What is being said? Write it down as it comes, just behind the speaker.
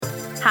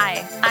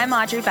I'm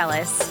Audrey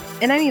Bellis.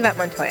 And I'm Yvette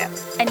Montoya.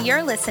 And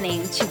you're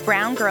listening to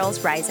Brown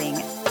Girls Rising,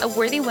 a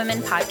Worthy Women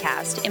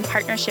podcast in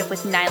partnership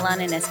with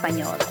Nylon en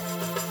Español.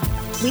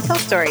 We tell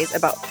stories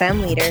about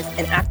femme leaders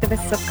and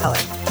activists of color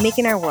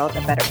making our world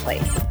a better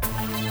place.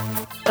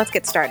 Let's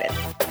get started.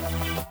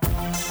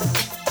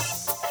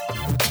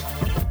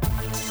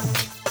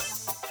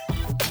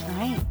 All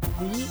right,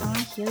 we are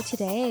here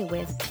today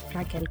with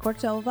Raquel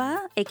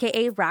Cordova,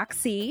 aka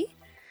Roxy.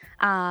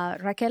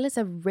 Raquel is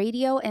a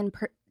radio and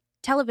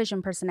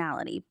television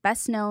personality,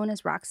 best known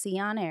as Roxy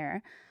on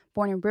Air.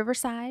 Born in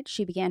Riverside,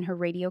 she began her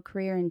radio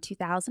career in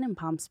 2000 in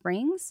Palm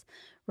Springs.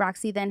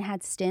 Roxy then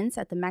had stints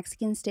at the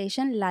Mexican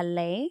station La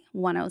Ley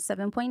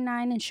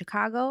 107.9 in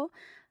Chicago.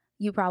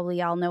 You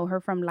probably all know her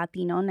from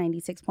Latino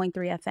 96.3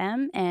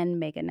 FM and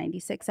Mega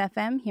 96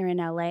 FM here in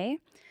LA.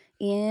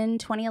 In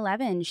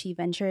 2011, she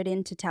ventured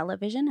into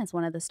television as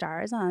one of the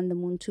stars on the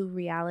Muntu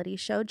reality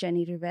show.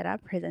 Jenny Rivera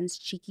presents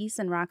Chiquis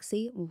and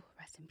Roxy. Ooh,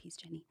 rest in peace,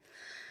 Jenny.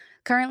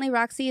 Currently,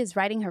 Roxy is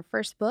writing her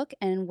first book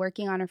and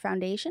working on her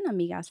foundation,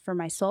 Amigas for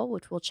My Soul,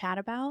 which we'll chat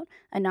about,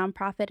 a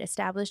nonprofit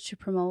established to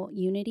promote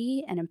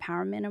unity and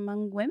empowerment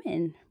among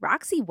women.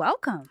 Roxy,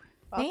 welcome.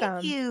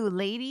 Thank you,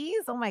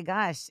 ladies. Oh my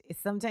gosh.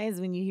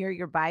 Sometimes when you hear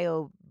your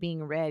bio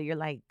being read, you're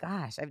like,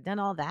 gosh, I've done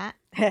all that.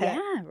 Yeah,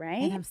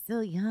 right? And I'm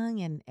still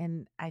young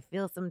and I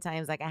feel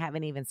sometimes like I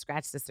haven't even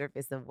scratched the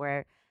surface of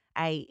where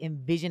I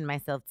envision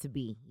myself to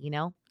be, you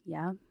know?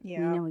 Yeah, you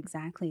know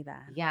exactly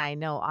that. Yeah, I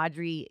know.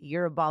 Audrey,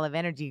 you're a ball of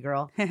energy,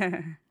 girl.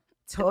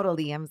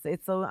 Totally. I'm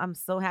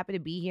so happy to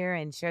be here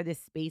and share this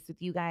space with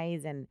you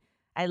guys. And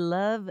I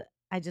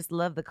just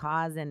love the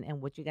cause and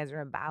what you guys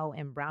are about.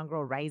 And Brown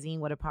Girl Rising,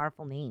 what a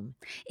powerful name.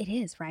 It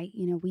is, right?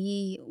 You know,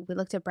 we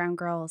looked at Brown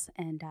Girls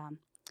and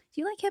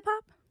do you like hip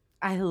hop?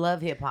 I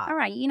love hip hop. All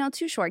right, you know,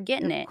 Too Short,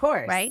 getting it. Of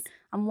course. Right?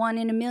 I'm one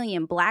in a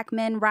million. Black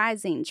men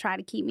rising, try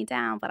to keep me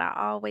down, but I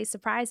always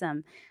surprise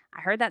them.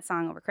 I heard that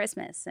song over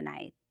Christmas and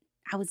I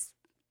was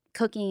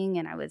cooking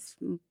and I was,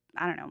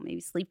 I don't know, maybe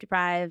sleep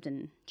deprived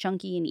and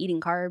chunky and eating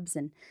carbs.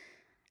 And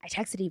I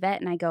texted Yvette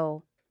and I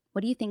go,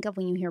 what do you think of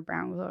when you hear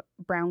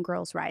Brown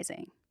Girls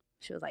Rising?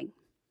 She was like,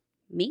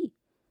 me.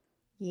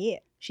 Yeah.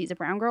 She's a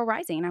brown girl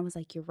rising. And I was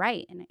like, you're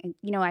right. And,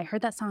 you know, I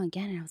heard that song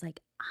again and I was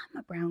like, I'm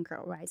a brown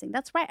girl rising.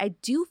 That's right. I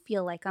do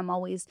feel like I'm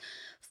always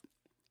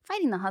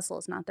fighting the hustle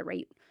is not the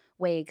right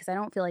way because I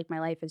don't feel like my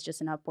life is just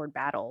an upward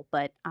battle.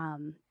 But,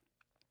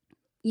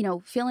 you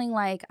know, feeling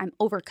like I'm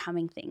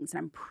overcoming things and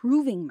I'm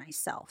proving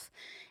myself.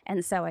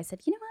 And so I said,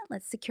 you know what,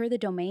 let's secure the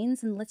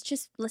domains and let's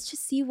just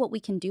see what we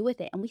can do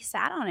with it. And we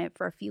sat on it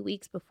for a few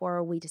weeks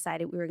before we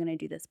decided we were going to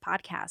do this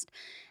podcast.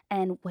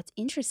 And what's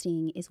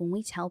interesting is when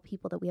we tell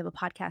people that we have a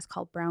podcast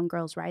called Brown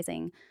Girls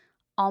Rising,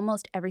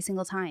 almost every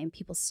single time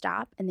people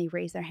stop and they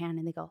raise their hand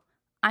and they go,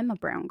 I'm a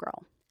brown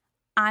girl.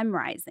 I'm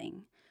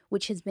rising,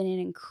 which has been an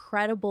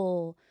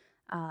incredible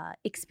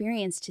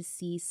experience to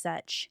see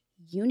such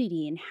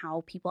unity in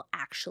how people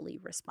actually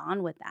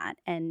respond with that.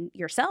 And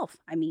yourself,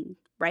 I mean,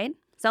 right?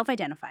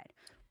 Self-identified.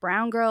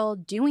 Brown girl,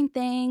 doing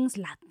things,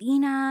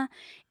 Latina,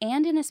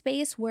 and in a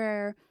space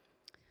where,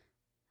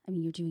 I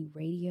mean, you're doing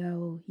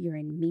radio, you're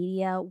in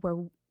media,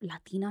 where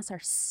Latinas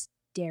are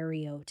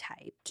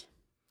stereotyped.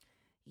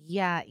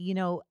 Yeah, you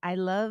know, I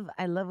love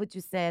what you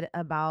said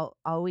about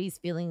always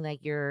feeling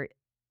like your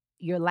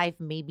life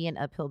may be an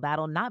uphill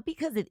battle, not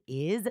because it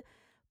is,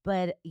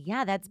 but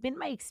yeah, that's been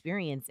my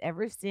experience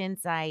ever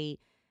since I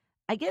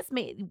guess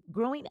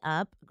growing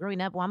up.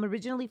 Well, I'm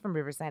originally from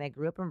Riverside. I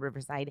grew up in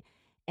Riverside,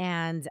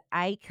 and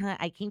I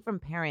came from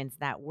parents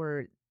that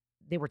were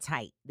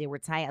tight. They were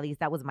tight. At least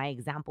that was my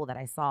example that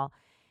I saw,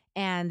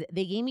 and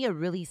they gave me a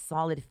really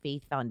solid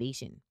faith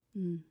foundation.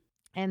 Mm.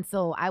 And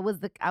so I was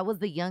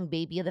the young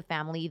baby of the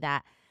family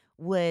that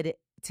would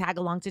tag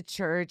along to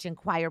church and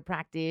choir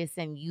practice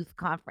and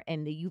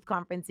the youth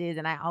conferences,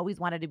 and I always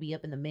wanted to be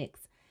up in the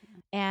mix.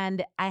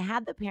 And I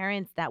had the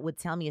parents that would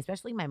tell me,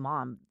 especially my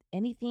mom,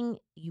 anything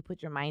you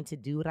put your mind to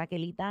do,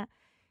 Raquelita,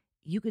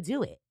 you could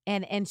do it.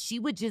 And she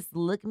would just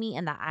look me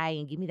in the eye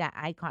and give me that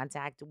eye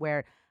contact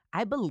where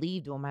I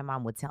believed what my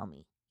mom would tell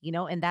me, you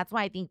know? And that's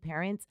why I think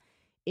parents,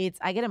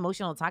 I get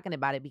emotional talking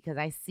about it because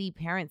I see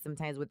parents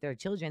sometimes with their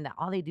children that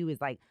all they do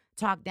is like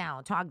talk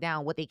down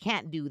what they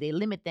can't do. They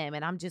limit them.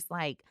 And I'm just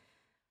like,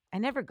 I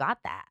never got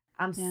that.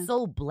 I'm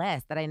so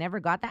blessed that I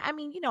never got that. I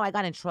mean, you know, I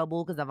got in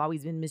trouble because I've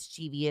always been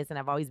mischievous and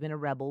I've always been a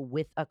rebel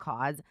with a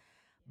cause.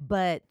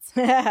 But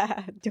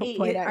Don't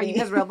point at are me. you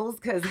guys rebels?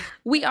 Because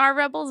we are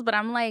rebels, but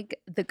I'm like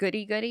the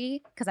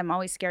goody because I'm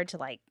always scared to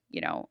like,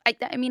 you know,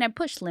 I mean, I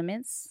push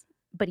limits,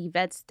 but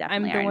Yvette's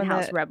definitely our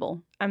in-house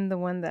rebel. I'm the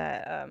one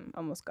that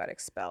almost got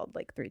expelled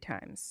like 3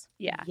 times.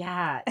 Yeah.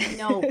 Yeah. You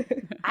know,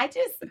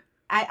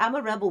 I'm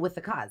a rebel with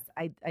the cause.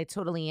 I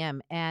totally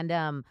am.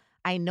 And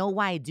I know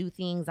why I do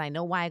things. I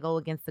know why I go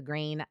against the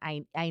grain.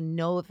 I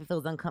know if it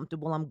feels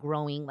uncomfortable, I'm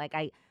growing. Like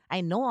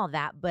I know all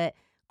that. But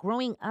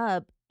growing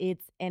up,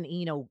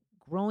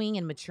 growing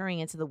and maturing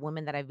into the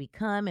woman that I've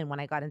become. And when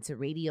I got into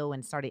radio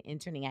and started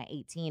interning at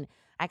 18,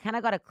 I kind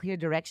of got a clear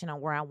direction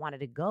on where I wanted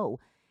to go.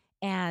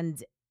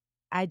 And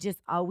I just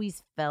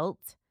always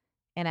felt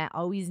And I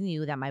always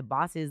knew that my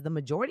bosses, the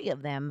majority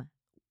of them,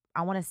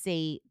 I want to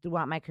say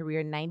throughout my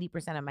career,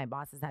 90% of my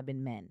bosses have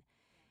been men.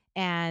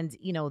 And,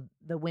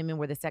 the women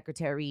were the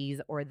secretaries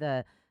or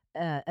the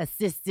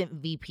assistant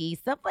VP,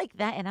 stuff like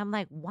that. And I'm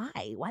like,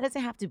 why? Why does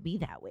it have to be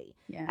that way?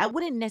 Yeah. I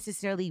wouldn't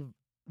necessarily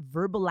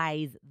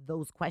verbalize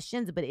those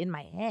questions, but in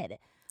my head,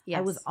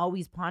 I was Yes.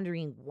 always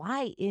pondering,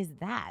 why is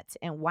that?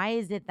 And why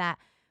is it that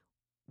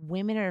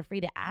women are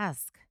afraid to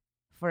ask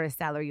for a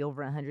salary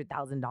over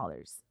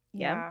 $100,000?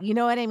 Yeah. You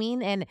know what I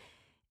mean? And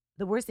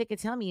the worst they could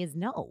tell me is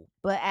no,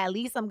 but at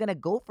least I'm going to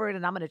go for it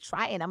and I'm going to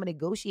try it and I'm going to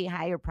negotiate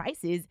higher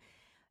prices.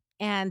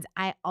 And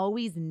I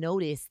always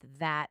noticed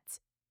that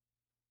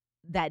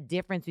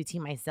difference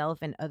between myself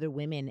and other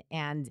women.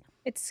 And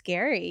It's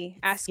scary. It's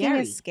Asking scary.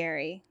 is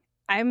scary.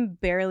 I'm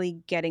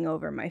barely getting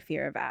over my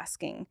fear of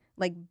asking.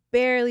 Like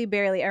barely.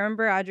 I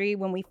remember Audrey,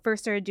 when we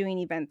first started doing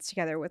events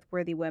together with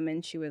Worthy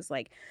Women, she was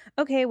like,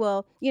 okay,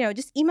 well,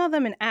 just email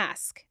them and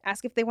ask.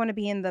 Ask if they want to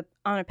be on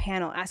a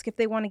panel. Ask if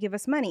they want to give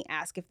us money.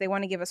 Ask if they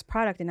want to give us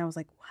product. And I was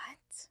like,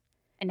 what?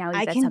 And now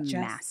I that's can a just-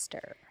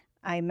 master.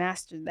 I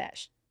mastered that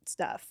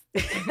stuff.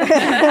 no,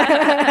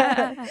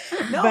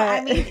 But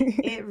I mean,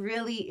 it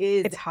really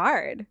is. it's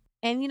hard.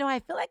 And, I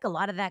feel like a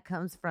lot of that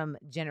comes from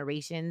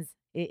generations.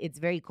 It's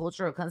very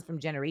cultural. It comes from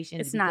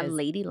generations. It's not because-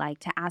 ladylike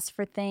to ask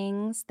for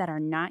things that are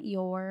not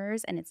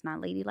yours, and it's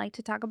not ladylike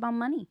to talk about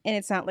money. And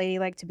it's not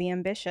ladylike to be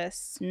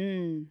ambitious.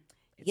 Mm,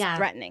 It's Yeah.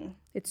 threatening.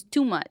 it's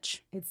too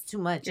much. It's too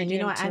much. You're And,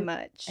 doing too I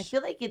much.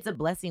 feel like it's a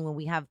blessing when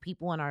we have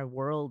people in our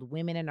world,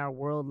 women in our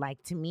world.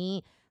 Like, to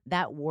me,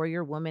 that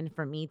warrior woman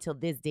for me till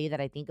this day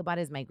that I think about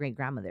is my great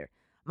grandmother,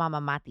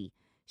 Mama Mati.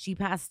 She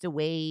passed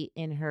away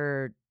in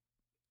her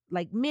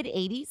mid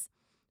 80s.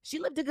 She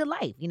lived a good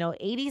life.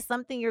 80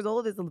 something years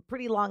old is a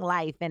pretty long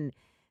life. And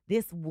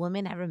this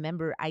woman, I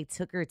remember I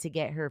took her to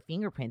get her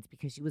fingerprints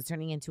because she was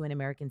turning into an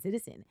American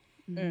citizen.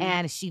 Mm.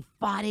 And she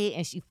fought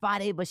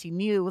it, but she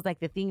knew it was like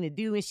the thing to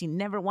do. And she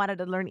never wanted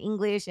to learn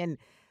English.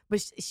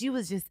 But she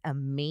was just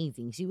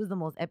amazing. She was the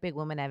most epic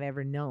woman I've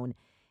ever known.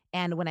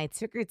 And when I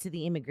took her to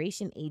the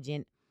immigration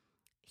agent,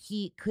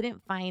 he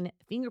couldn't find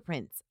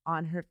fingerprints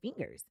on her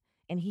fingers.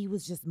 And he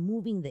was just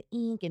moving the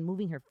ink and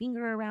moving her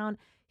finger around.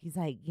 He's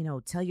like,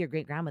 tell your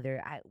great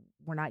grandmother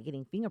we're not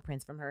getting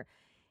fingerprints from her.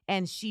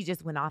 And she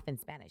just went off in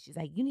Spanish. She's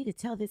like, you need to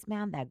tell this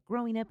man that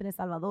growing up in El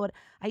Salvador,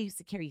 I used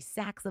to carry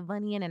sacks of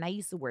onion and I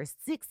used to wear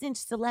 6-inch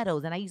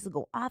stilettos and I used to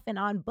go off and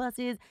on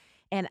buses.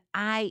 And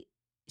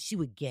she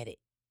would get it.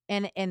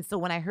 And so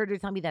when I heard her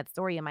tell me that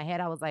story in my head,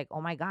 I was like,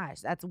 oh my gosh,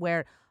 that's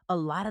where a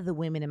lot of the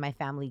women in my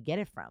family get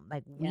it from.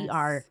 Like, we Yes.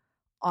 are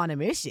on a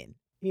mission.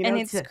 And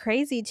it's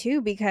crazy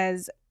too,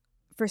 because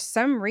for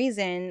some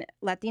reason,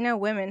 Latina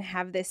women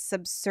have this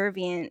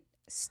subservient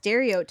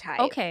stereotype.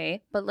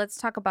 Okay, but let's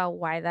talk about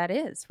why that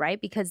is, right?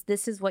 Because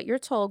this is what you're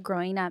told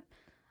growing up.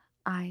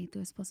 Ay, tu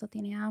esposo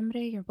tiene hambre,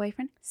 your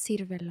boyfriend,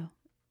 sírvelo.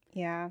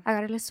 Yeah.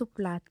 Agárrale su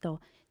plato.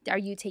 Are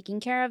you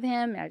taking care of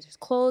him? Are his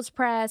clothes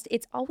pressed?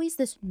 It's always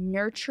this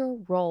nurture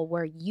role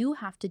where you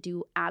have to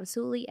do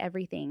absolutely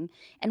everything.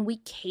 And we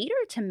cater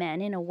to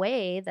men in a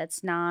way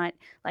that's not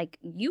like,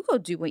 you go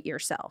do it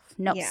yourself.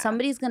 No, Yeah.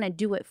 somebody's going to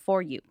do it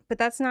for you. But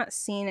that's not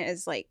seen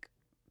as like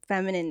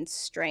feminine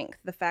strength.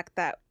 The fact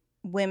that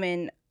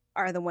women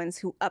are the ones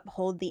who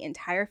uphold the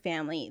entire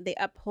family. They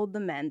uphold the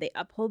men. They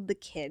uphold the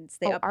kids.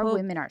 They Our uphold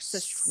women are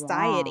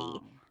society.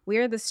 strong. We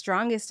are the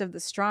strongest of the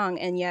strong,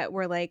 and yet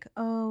we're like,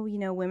 oh,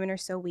 women are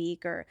so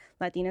weak, or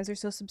Latinas are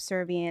so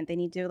subservient. They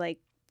need to like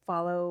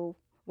follow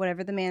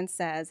whatever the man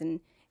says. And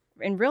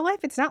in real life,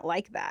 it's not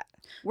like that.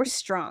 We're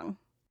strong.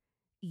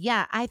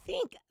 Yeah, I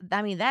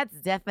mean,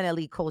 that's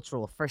definitely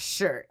cultural for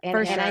sure. And,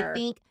 For and I sure.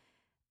 think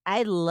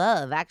I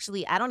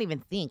don't even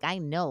think, I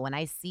know when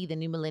I see the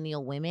new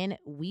millennial women,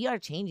 we are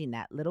changing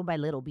that little by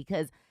little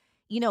because,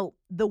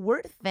 the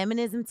word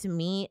feminism to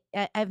me,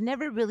 I've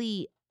never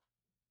really,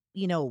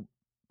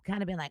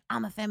 kind of been like,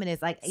 I'm a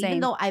feminist. Like, even Same.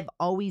 though I've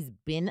always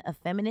been a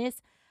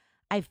feminist,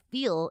 I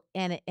feel,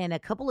 and a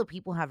couple of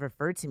people have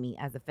referred to me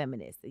as a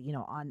feminist,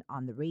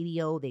 on the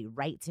radio, they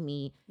write to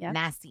me Yep.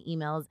 nasty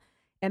emails,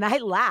 and I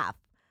laugh.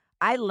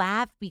 I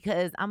laugh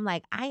because I'm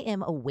like, I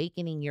am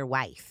awakening your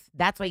wife.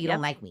 That's why you Yep.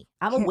 don't like me.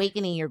 I'm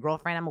awakening your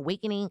girlfriend. I'm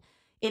awakening.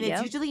 And Yep.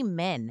 it's usually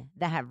men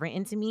that have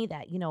written to me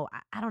that,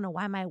 I don't know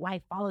why my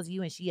wife follows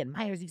you and she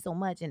admires you so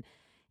much.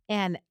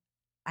 And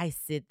I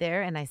sit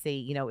there and I say,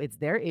 it's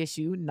their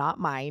issue, not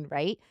mine,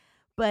 right?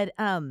 But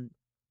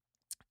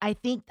I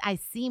think I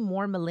see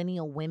more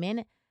millennial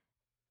women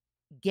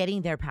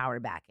getting their power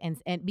back. And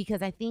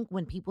because I think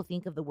when people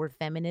think of the word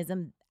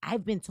feminism,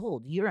 I've been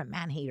told, you're a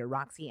man hater,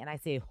 Roxy. And I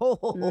say,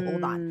 hold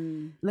on.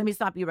 Mm. Let me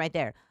stop you right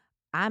there.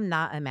 I'm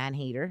not a man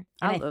hater.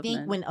 And I I love think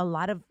men. when a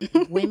lot of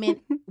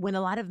women, when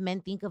a lot of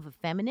men think of a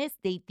feminist,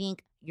 they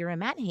think you're a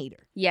man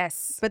hater.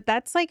 Yes. But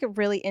that's like a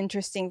really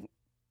interesting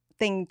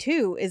thing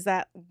too, is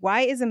that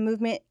why is a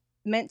movement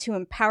meant to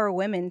empower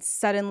women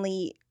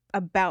suddenly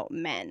about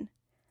men?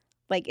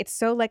 Like, it's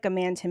so like a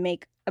man to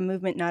make a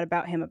movement not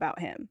about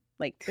him.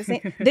 Like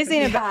this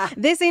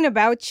ain't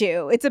about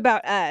you. It's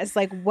about us.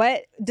 like,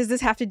 what does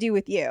this have to do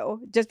with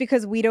you? Just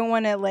because we don't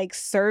want to like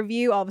serve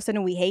you, all of a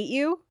sudden we hate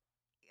you?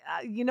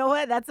 You know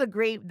what? That's a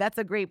great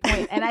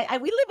point.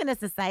 And we live in a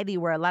society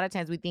where a lot of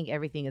times we think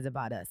everything is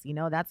about us. You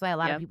know, that's why a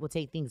lot of Yep. people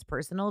take things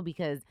personal,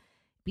 because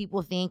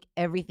people think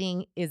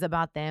everything is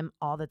about them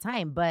all the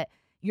time. But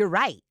you're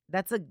right.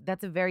 That's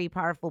a very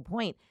powerful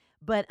point.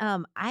 But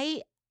I'm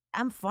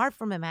far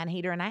from a man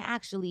hater, and I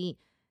actually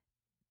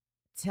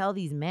tell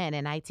these men,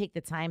 and I take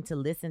the time to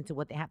listen to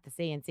what they have to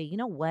say and say, you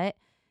know what?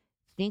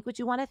 Think what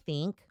you want to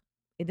think.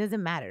 It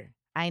doesn't matter.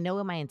 I know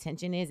what my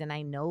intention is, and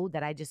I know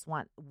that I just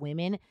want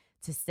women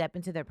to step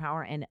into their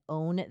power and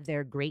own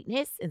their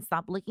greatness and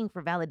stop looking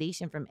for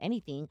validation from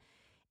anything.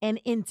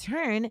 And in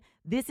turn,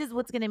 this is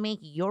what's going to make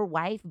your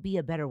wife be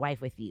a better wife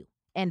with you,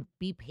 and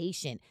be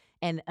patient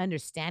and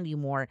understand you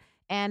more,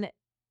 and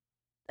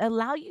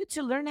allow you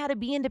to learn how to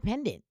be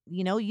independent.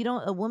 You know,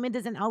 a woman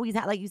doesn't always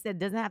have, like you said,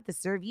 doesn't have to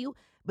serve you,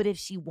 but if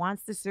she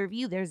wants to serve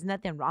you, there's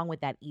nothing wrong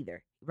with that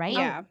either. Right?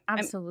 Yeah.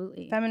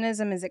 Absolutely.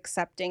 Feminism is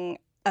accepting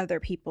other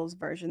people's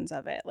versions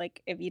of it.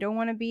 Like, if you don't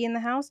want to be in the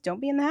house, don't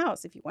be in the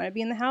house. If you want to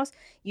be in the house,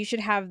 you should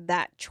have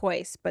that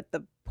choice. But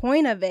the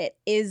point of it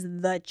is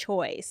the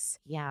choice.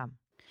 Yeah.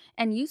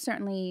 And you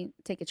certainly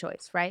take a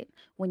choice, right?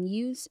 When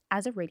you,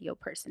 as a radio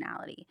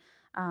personality,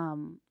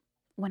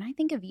 when I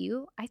think of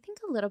you, I think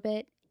a little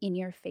bit in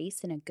your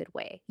face in a good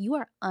way. You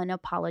are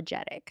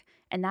unapologetic.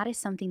 And that is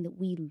something that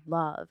we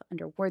love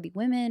under Worthy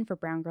Women, for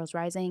Brown Girls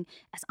Rising.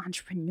 As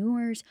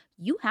entrepreneurs,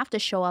 you have to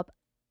show up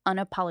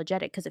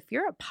unapologetic, because if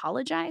you're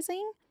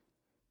apologizing,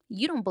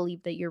 you don't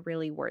believe that you're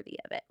really worthy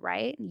of it,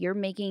 right? You're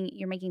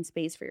making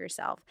space for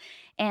yourself.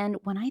 And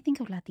when I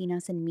think of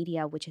Latinas in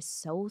media, which is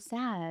so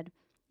sad,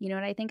 you know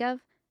what I think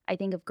of? I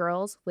think of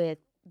girls with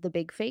the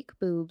big fake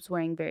boobs,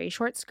 wearing very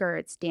short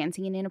skirts,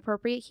 dancing in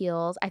inappropriate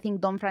heels. I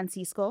think Don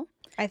Francisco.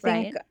 I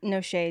think,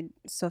 no shade,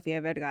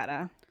 Sofia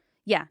Vergara.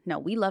 Yeah, no,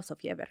 we love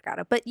Sofia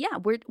Vergara. But yeah,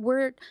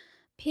 we're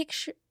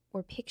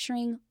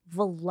picturing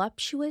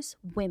voluptuous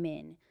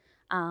women.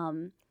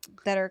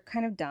 That are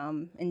kind of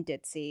dumb and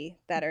ditzy,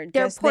 that are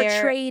They're just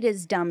portrayed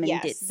as dumb and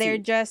ditzy. They're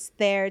just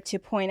there to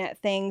point at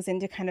things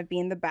and to kind of be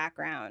in the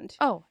background.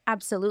 Oh,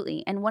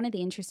 absolutely. And one of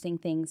the interesting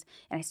things,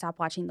 and I stopped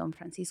watching Don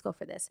Francisco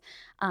for this,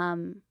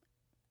 Lily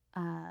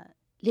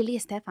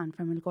Estefan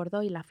from El Gordo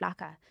y la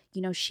Flaca,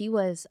 you know, she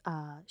was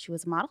a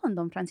model in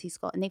Don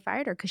Francisco, and they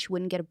fired her because she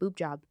wouldn't get a boob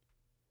job.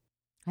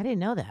 I didn't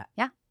know that.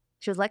 Yeah.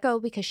 She was let go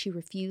because she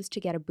refused to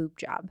get a boob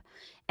job.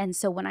 And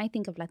so when I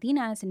think of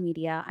Latinas in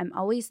media, I'm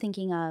always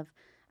thinking of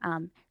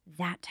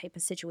that type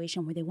of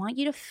situation where they want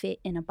you to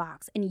fit in a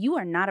box. And you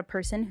are not a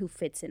person who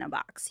fits in a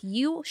box.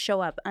 You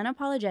show up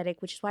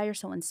unapologetic, which is why you're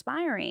so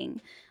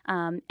inspiring.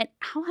 And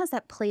how has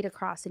that played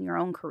across in your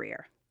own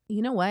career?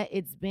 You know what?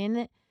 It's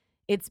been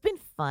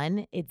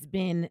fun. It's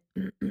been,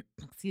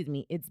 excuse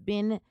me, it's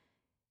been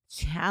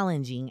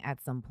challenging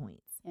at some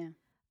points. Yeah.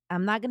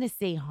 I'm not going to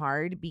say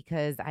hard,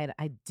 because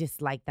I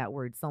dislike that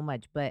word so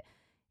much, but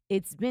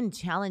it's been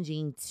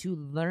challenging to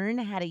learn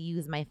how to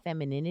use my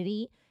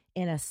femininity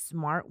in a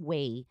smart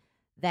way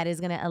that is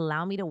going to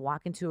allow me to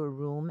walk into a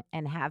room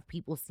and have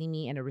people see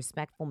me in a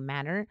respectful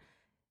manner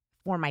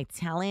for my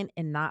talent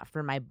and not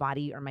for my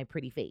body or my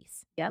pretty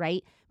face. Yep.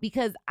 Right?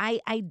 Because I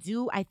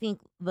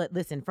think,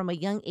 listen, from a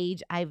young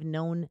age, I've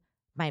known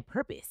my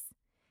purpose.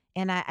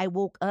 And I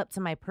woke up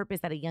to my purpose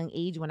at a young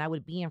age when I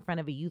would be in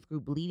front of a youth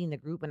group, leading the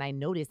group, and I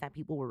noticed that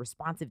people were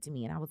responsive to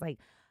me. And I was like,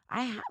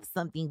 I have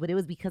something, but it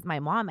was because my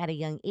mom at a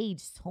young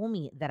age told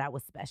me that I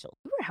was special.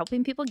 You were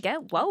helping people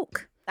get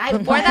woke.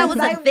 Before that was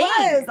a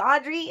thing.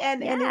 Audrey.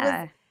 And it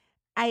Yeah.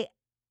 was,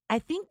 I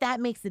think that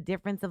makes the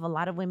difference of a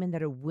lot of women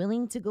that are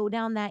willing to go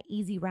down that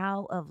easy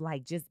route of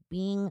like just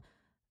being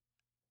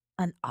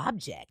an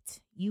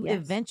object. You Yes.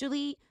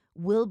 eventually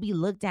will be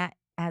looked at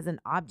as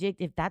an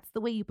object if that's the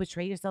way you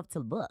portray yourself to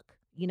look.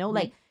 You know, Mhm.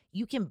 like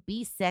you can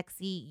be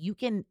sexy, you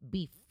can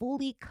be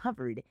fully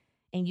covered,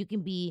 and you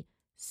can be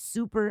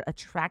super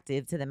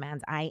attractive to the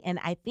man's eye. And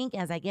I think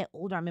as I get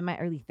older, I'm in my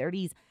early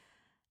 30s,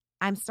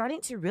 I'm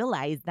starting to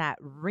realize that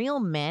real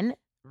men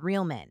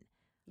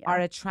Yeah. are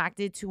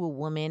attracted to a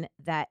woman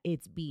that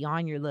it's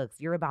beyond your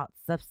looks. You're about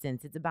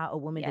substance. It's about a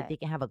woman Yeah. that they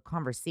can have a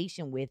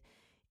conversation with.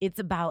 It's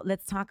about,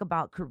 let's talk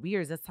about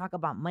careers. Let's talk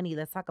about money.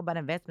 Let's talk about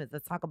investments.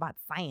 Let's talk about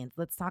science.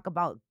 Let's talk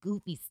about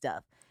goofy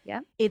stuff.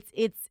 Yeah.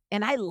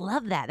 And I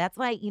love that. That's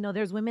why, you know,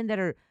 there's women that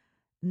are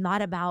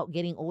not about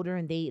getting older,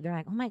 and they're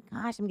like, oh my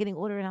gosh, I'm getting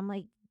older. And I'm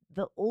like,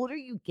 the older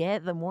you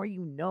get, the more you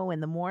know,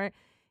 and the more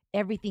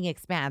everything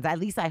expands. At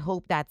least I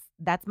hope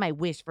that's my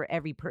wish for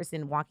every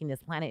person walking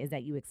this planet, is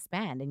that you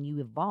expand and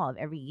you evolve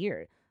every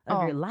year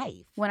of your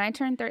life. When I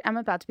turned 30, I'm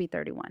about to be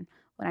 31.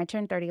 When I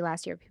turned 30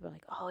 last year, people were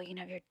like, oh, you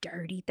know, your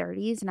dirty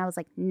 30s. And I was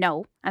like,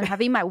 no, I'm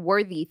having my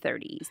worthy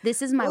 30s.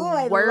 This is my Ooh,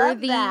 I love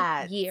worthy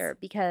that. year,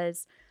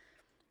 because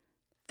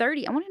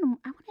 30, I want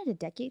wanted a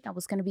decade that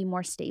was going to be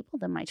more stable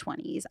than my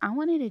 20s. I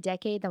wanted a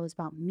decade that was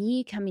about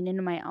me coming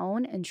into my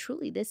own. And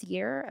truly, this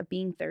year of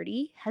being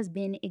 30 has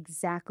been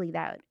exactly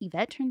that.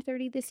 Yvette turned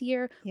 30 this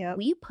year. Yep.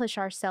 We push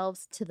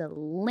ourselves to the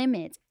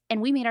limit,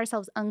 and we made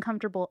ourselves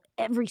uncomfortable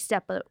every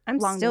step along I'm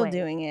the still way.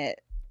 doing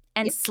it.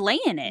 And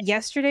slaying it.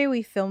 Yesterday,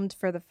 we filmed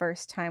for the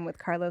first time with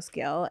Carlos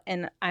Gil,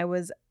 and I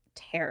was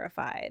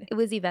terrified. It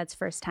was Yvette's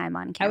first time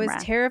on I camera.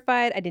 was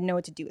terrified. I didn't know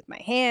what to do with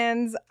my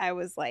hands. I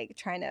was like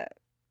trying to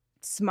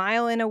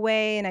smile in a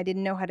way, and I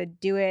didn't know how to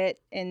do it.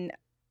 And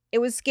it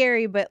was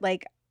scary, but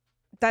like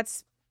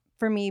that's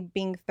for me,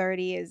 being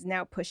 30 is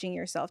now pushing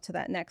yourself to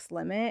that next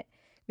limit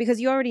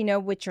because you already know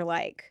what you're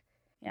like.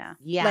 Yeah.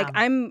 Yeah.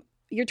 Like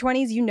your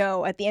 20s, you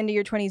know, at the end of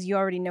your 20s, you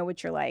already know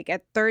what you're like.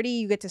 At 30,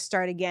 you get to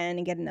start again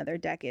and get another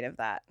decade of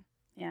that.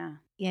 Yeah.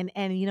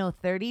 And you know,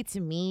 30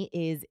 to me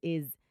is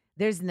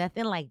there's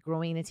nothing like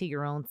growing into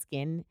your own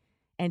skin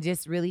and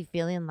just really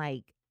feeling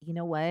like, you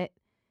know what?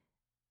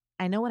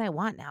 I know what I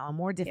want now. I'm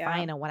more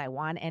defined on what I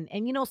want. And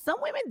you know, some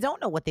women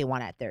don't know what they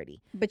want at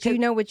 30. But you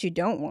know what you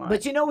don't want.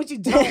 But you know what you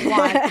don't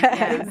want.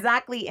 Yeah,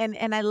 exactly.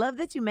 And I love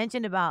that you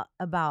mentioned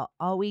about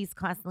always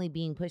constantly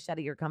being pushed out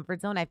of your comfort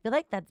zone. I feel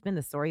like that's been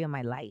the story of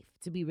my life,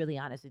 to be really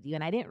honest with you.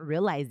 And I didn't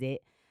realize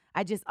it.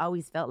 I just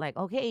always felt like,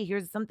 okay,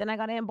 here's something I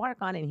got to embark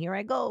on, and here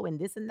I go, and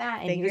this and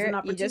that, and here's an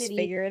opportunity. You just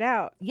figure it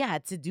out. Yeah,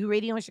 to do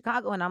radio in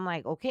Chicago. And I'm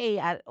like, okay,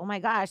 oh my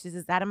gosh, this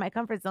is out of my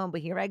comfort zone, but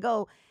here I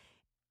go.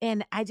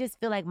 And I just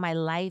feel like my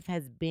life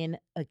has been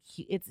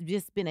it's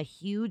just been a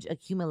huge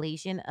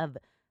accumulation of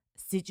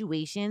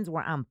situations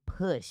where I'm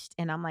pushed,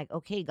 and I'm like,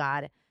 okay,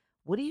 God,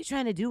 what are you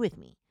trying to do with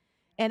me?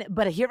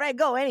 But here I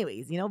go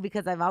anyways, you know,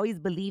 because I've always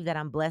believed that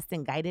I'm blessed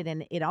and guided,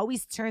 and it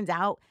always turns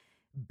out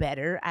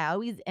better. I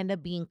always end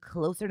up being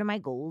closer to my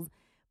goals.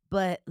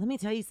 But let me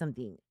tell you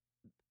something.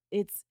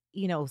 It's,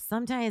 you know,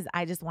 sometimes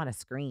I just want to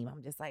scream.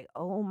 I'm just like,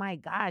 oh my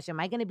gosh, am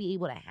I going to be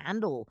able to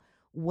handle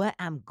what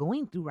I'm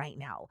going through right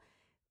now?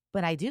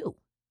 But I do,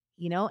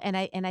 you know, and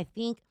I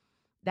think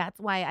that's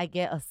why I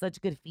get such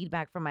good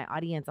feedback from my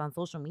audience on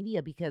social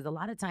media, because a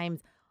lot of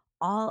times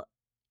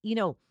you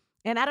know,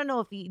 and I don't know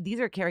if these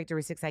are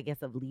characteristics, I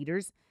guess, of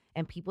leaders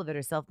and people that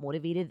are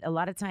self-motivated. A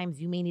lot of times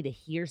you may need to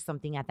hear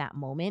something at that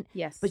moment.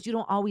 Yes. But you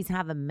don't always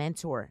have a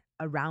mentor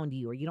around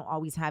you, or you don't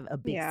always have a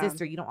big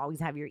sister. You don't always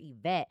have your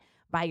Yvette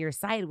by your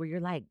side where you're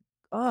like,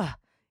 oh,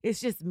 it's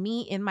just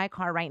me in my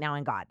car right now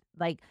and God.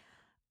 Like,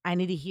 I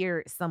need to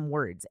hear some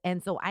words.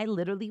 And so I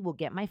literally will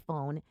get my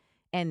phone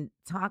and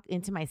talk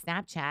into my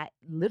Snapchat,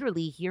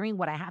 literally hearing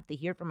what I have to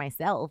hear for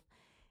myself,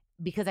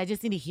 because I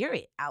just need to hear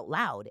it out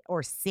loud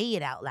or say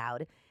it out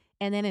loud.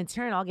 And then in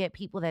turn, I'll get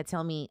people that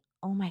tell me,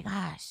 oh my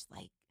gosh,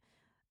 like,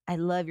 I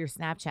love your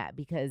Snapchat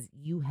because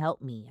you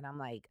helped me. And I'm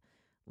like,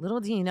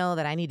 little do you know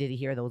that I needed to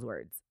hear those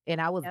words.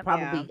 And I was I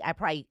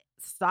probably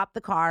stopped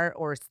the car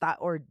or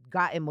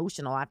got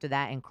emotional after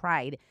that and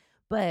cried.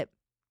 But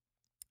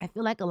I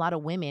feel like a lot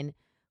of women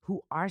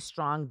who are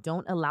strong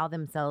don't allow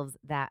themselves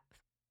that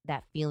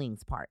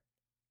feelings part,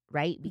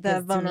 right?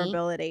 Because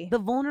the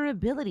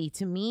vulnerability.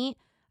 To me,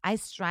 I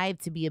strive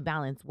to be a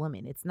balanced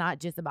woman. It's not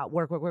just about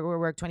work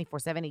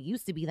 24/7. It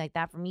used to be like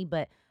that for me,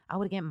 but I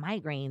would get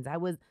migraines. I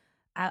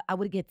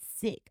would get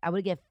sick. I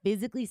would get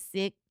physically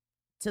sick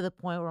to the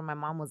point where my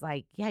mom was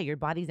like, yeah, your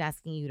body's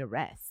asking you to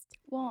rest.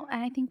 Well,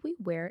 and I think we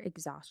wear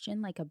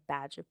exhaustion like a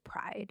badge of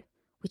pride,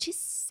 which is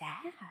sad.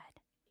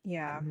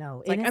 Yeah.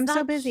 No. Like, I'm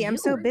so busy. I'm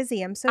so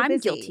busy. I'm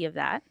guilty of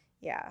that.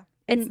 Yeah.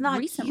 And it's not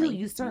recently.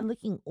 You start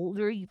looking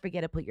older. You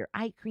forget to put your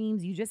eye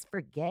creams. You just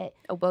forget.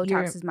 Oh,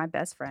 Botox is my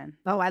best friend.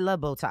 Oh, I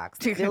love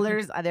Botox.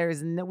 Fillers.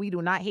 We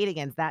do not hate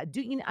against that.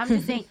 I'm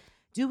just saying,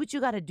 do what you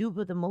got to do.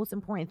 But the most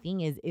important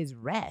thing is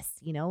rest,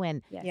 you know?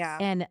 And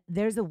yes. And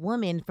there's a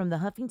woman from the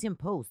Huffington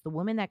Post, the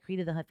woman that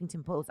created the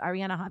Huffington Post,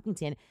 Ariana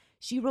Huffington.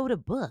 She wrote a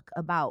book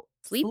about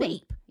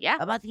sleep. Yeah.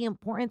 About the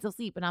importance of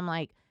sleep. And I'm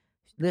like,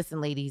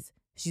 listen, ladies,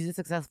 she's a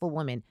successful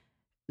woman.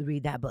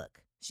 Read that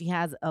book. She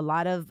has a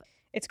lot of...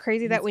 It's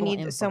crazy that we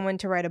need someone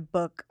to write a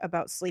book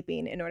about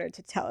sleeping in order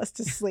to tell us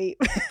to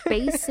sleep.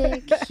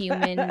 Basic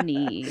human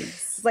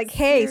needs. Like,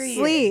 hey,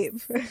 sleep.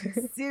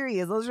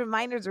 Serious. Those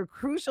reminders are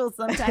crucial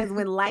sometimes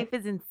when life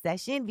is in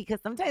session, because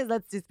sometimes,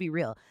 let's just be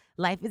real,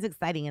 life is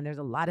exciting and there's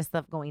a lot of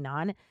stuff going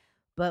on.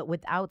 But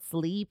without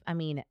sleep, I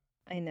mean...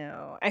 I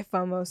know. I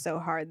FOMO so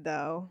hard,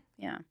 though.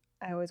 Yeah.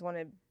 I always want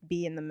to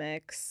be in the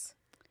mix.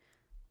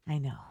 I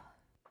know.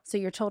 So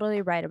you're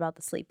totally right about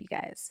the sleep, you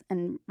guys.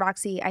 And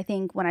Roxy, I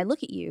think when I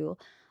look at you,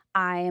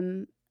 I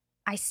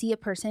see a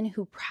person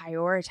who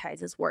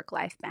prioritizes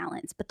work-life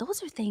balance. But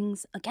those are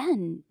things,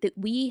 again, that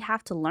we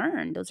have to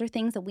learn. Those are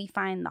things that we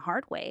find the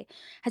hard way.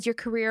 Has your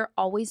career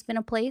always been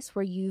a place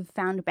where you've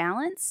found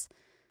balance?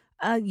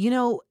 You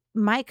know,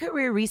 my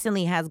career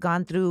recently has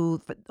gone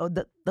through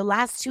the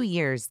last 2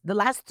 years, the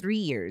last 3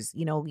 years,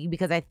 you know,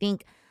 because I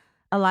think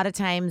a lot of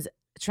times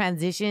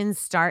transitions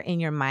start in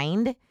your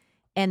mind.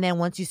 And then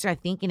once you start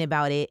thinking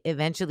about it,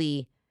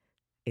 eventually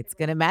it's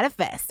going to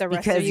manifest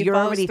because you're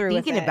already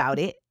thinking about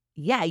it.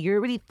 Yeah, you're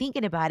already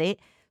thinking about it.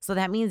 So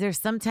that means there's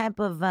some type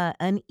of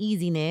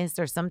uneasiness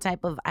or some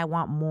type of I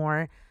want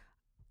more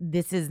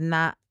this is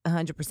not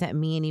 100%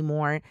 me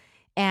anymore.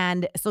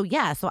 And so,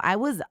 yeah, so I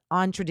was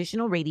on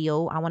traditional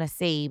radio, I want to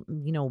say,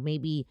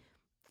 maybe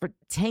for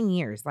 10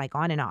 years, like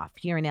on and off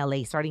here in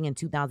LA, starting in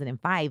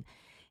 2005.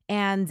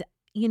 And,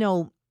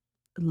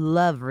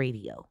 love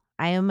radio.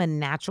 I am a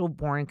natural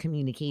born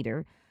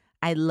communicator.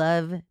 I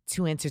love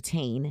to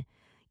entertain,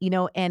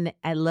 and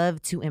I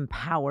love to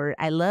empower.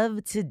 I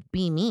love to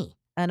be me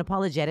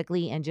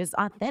unapologetically and just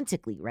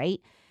authentically, right?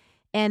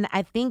 And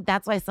I think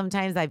that's why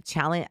sometimes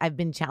I've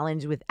been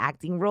challenged with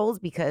acting roles,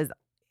 because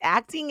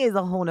acting is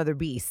a whole nother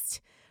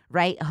beast,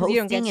 right? You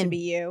don't get to be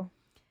you.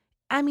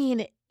 I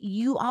mean,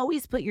 you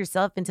always put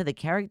yourself into the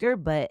character,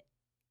 but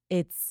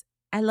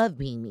I love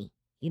being me.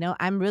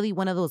 I'm really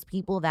one of those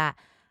people that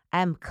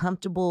I'm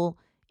comfortable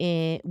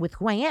with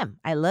who I am.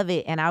 I love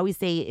it. And I always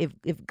say,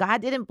 if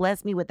God didn't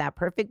bless me with that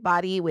perfect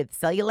body, with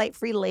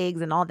cellulite-free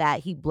legs and all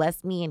that, he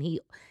blessed me and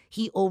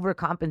he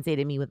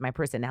overcompensated me with my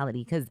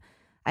personality, because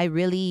I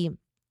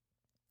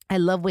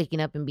love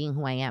waking up and being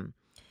who I am.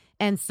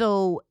 And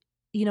so,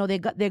 they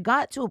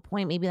got to a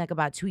point maybe like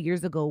about 2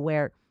 years ago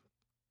where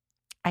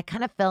I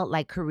kind of felt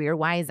like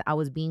career-wise, I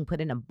was being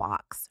put in a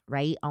box,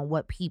 right? On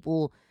what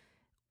people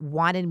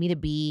wanted me to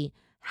be,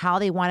 how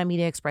they wanted me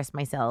to express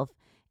myself.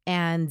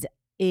 And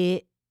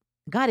it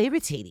got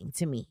irritating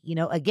to me.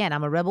 Again,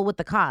 I'm a rebel with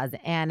the cause.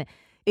 And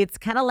it's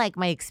kind of like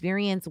my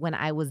experience when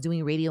I was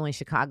doing radio in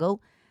Chicago.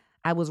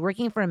 I was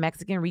working for a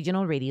Mexican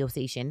regional radio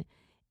station,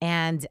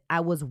 and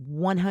I was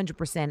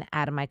 100%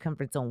 out of my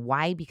comfort zone.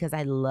 Why? Because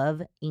I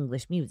love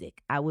English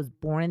music. I was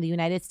born in the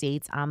United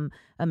States. I'm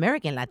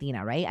American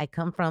Latina, right?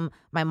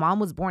 My mom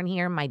was born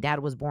here. My dad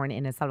was born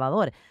in El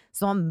Salvador.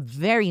 So I'm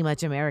very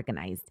much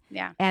Americanized.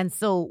 Yeah. And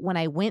so when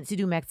I went to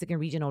do Mexican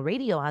regional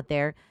radio out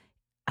there,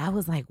 I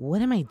was like,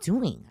 what am I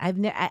doing?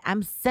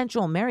 I'm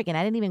Central American.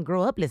 I didn't even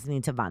grow up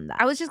listening to banda.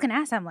 I was just going to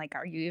ask, I'm like,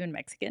 are you even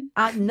Mexican?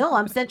 No,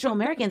 I'm Central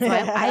American. So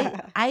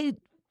I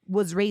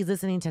was raised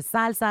listening to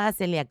salsa,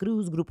 Celia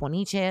Cruz, Grupo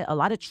Nietzsche, a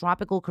lot of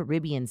tropical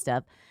Caribbean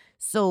stuff.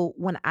 So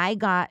when I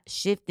got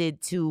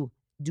shifted to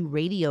do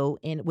radio,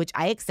 in which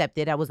I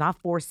accepted, I was not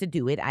forced to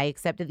do it. I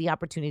accepted the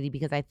opportunity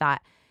because I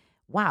thought,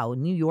 wow,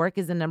 New York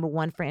is the number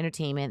one for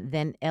entertainment,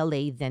 then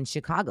LA, then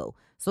Chicago.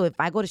 So if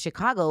I go to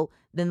Chicago,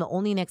 then the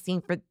only next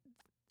thing for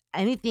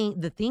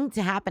the thing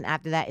to happen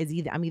after that is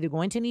I'm either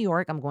going to New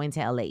York, I'm going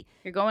to LA.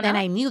 You're going And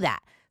up? I knew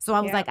that. So I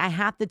was like, I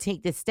have to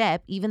take this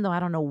step, even though I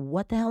don't know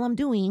what the hell I'm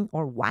doing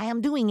or why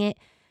I'm doing it.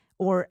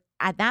 Or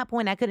at that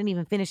point, I couldn't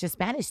even finish a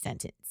Spanish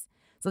sentence.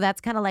 So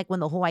that's kind of like when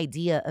the whole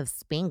idea of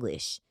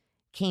Spanglish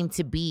came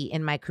to be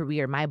in my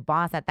career. My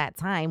boss at that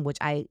time, which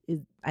I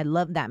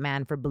love that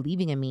man for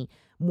believing in me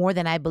more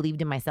than I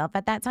believed in myself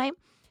at that time.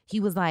 He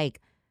was like,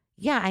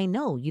 yeah, I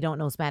know you don't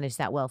know Spanish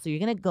that well. So you're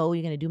going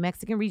to do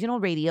Mexican regional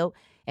radio.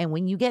 And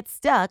when you get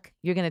stuck,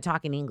 you're going to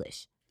talk in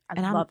English. I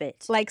love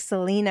it. Like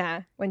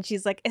Selena, when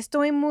she's like,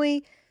 estoy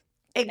muy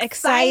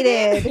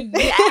excited.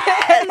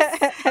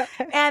 Yes.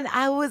 And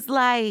I was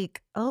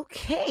like,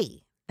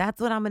 okay,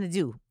 that's what I'm going to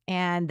do.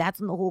 And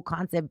that's when the whole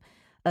concept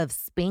of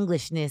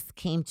Spanglishness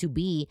came to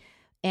be.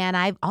 And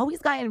I've always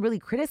gotten really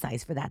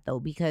criticized for that,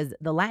 though, because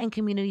the Latin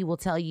community will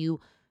tell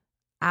you,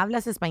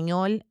 hablas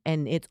español,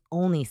 and it's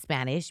only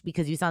Spanish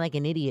because you sound like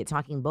an idiot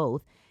talking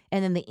both.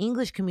 And then the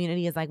English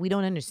community is like, we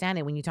don't understand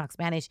it when you talk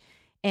Spanish.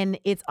 And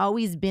it's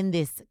always been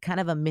this kind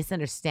of a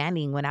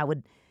misunderstanding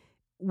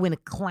when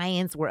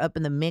clients were up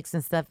in the mix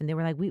and stuff, and they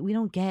were like, we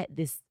don't get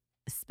this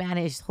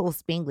Spanish whole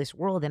Spanglish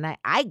world. And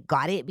I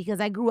got it because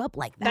I grew up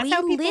like that. That's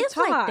how people live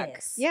talk. like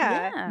this.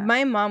 Yeah.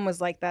 My mom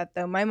was like that,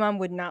 though. My mom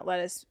would not let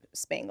us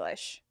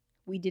Spanglish.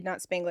 We did not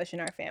Spanglish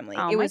in our family.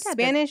 Oh, it my was dad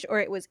Spanish or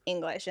it was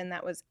English, and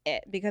that was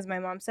it. Because my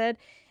mom said,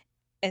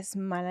 es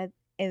mala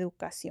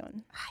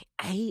educación.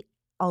 I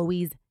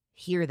always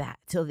hear that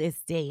till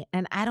this day.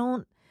 And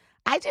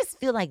I just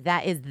feel like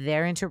that is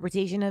their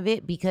interpretation of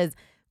it, because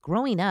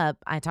growing up,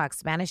 I talked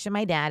Spanish to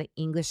my dad,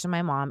 English to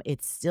my mom.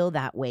 It's still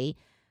that way.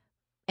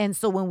 And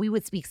so when we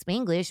would speak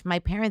Spanglish, my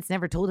parents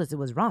never told us it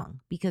was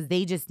wrong, because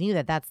they just knew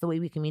that that's the way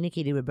we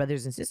communicated with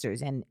brothers and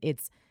sisters. And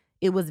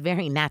it was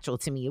very natural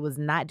to me. It was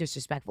not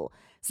disrespectful.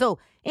 So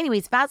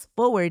anyways, fast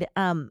forward,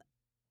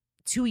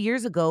 2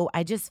 years ago,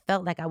 I just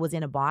felt like I was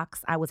in a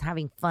box. I was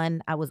having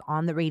fun. I was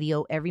on the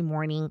radio every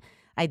morning.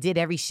 I did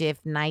every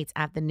shift, nights,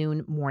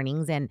 afternoon,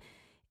 mornings, and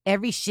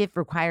every shift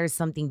requires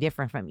something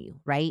different from you,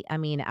 right? I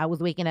mean, I was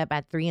waking up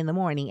at 3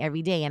 a.m.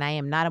 every day, and I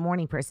am not a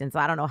morning person, so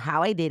I don't know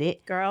how I did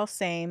it. Girl,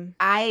 same.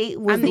 I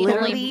was I'm the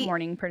literally only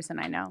morning person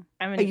I know.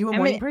 Are you a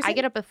morning person? I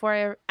get up at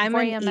 4 I'm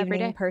 4 an a.m. every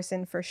evening day.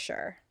 person for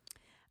sure.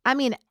 I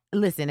mean,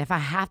 listen, if I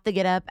have to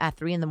get up at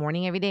 3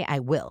 a.m. every day, I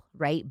will,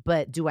 right?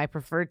 But do I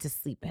prefer to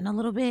sleep in a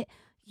little bit?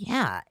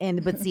 Yeah.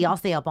 But see, I'll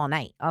stay up all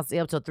night. I'll stay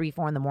up till 3,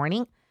 4 in the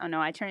morning. Oh, no,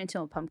 I turn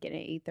into a pumpkin at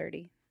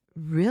 8:30.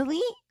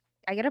 Really?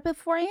 I get up at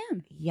 4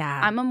 a.m.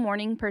 Yeah. I'm a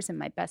morning person.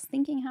 My best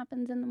thinking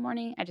happens in the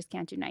morning. I just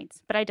can't do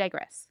nights. But I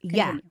digress.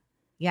 Yeah. Continue.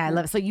 Yeah, I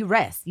love it. So you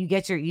rest. You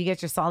get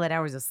your solid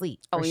hours of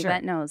sleep. Oh, For sure.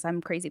 Yvette knows. I'm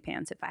crazy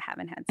pants if I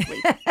haven't had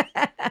sleep.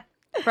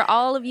 For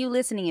all of you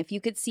listening, if you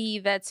could see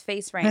Yvette's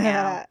face right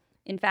now,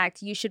 In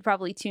fact, you should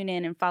probably tune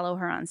in and follow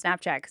her on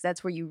Snapchat because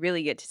that's where you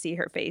really get to see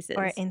her faces.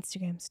 Or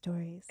Instagram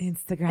stories.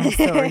 Instagram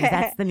stories.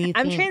 That's the new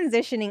I'm thing.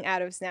 transitioning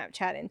out of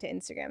Snapchat into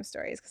Instagram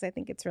stories because I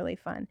think it's really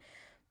fun.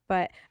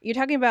 But you're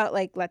talking about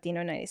like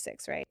Latino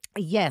 96, right?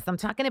 Yes, I'm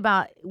talking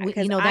about,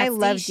 Because that I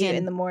loved you station.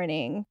 in the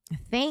morning.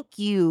 Thank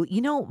you.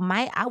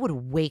 I would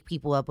wake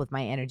people up with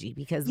my energy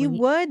because You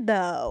would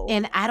though.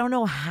 and I don't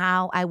know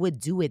how I would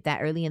do it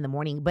that early in the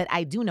morning, but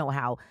I do know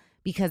how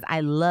because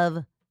I love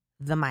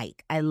the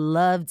mic. I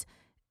loved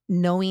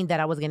knowing that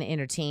I was going to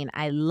entertain.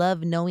 I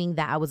love knowing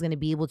that I was going to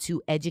be able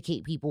to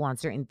educate people on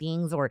certain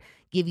things or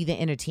give you the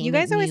entertainment. You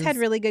guys always had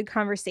news. really good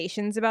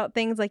conversations about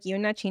things. Like you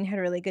and Nachine had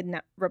really good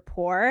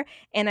rapport.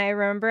 And I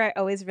remember I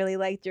always really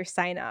liked your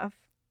sign off.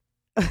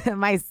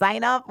 My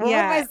sign off? What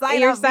yeah. was my sign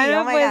Your off? sign be?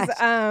 off Oh my was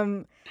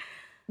gosh.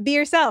 be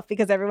yourself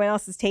because everyone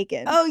else is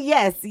taken. Oh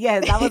yes,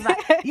 that was my,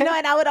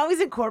 and I would always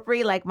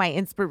incorporate like my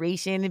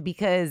inspiration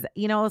because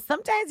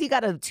sometimes you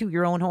gotta toot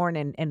your own horn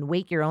and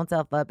wake your own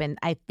self up. And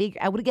I figure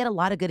I would get a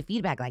lot of good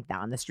feedback like that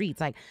on the streets.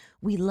 Like,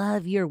 we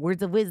love your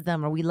words of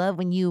wisdom, or we love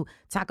when you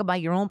talk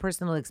about your own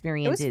personal It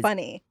experiences. was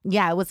funny.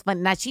 Yeah, it was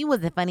fun. Now she was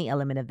the funny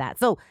element of that.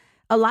 So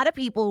a lot of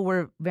people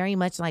were very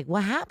much like,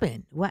 "What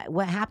happened?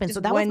 What happened?" Just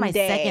So that was one my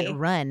day. second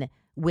run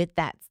with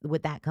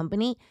that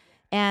company.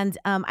 And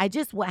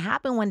what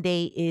happened one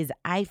day is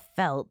I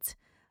felt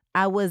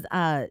I was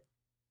I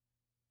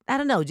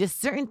don't know,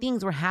 just certain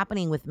things were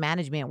happening with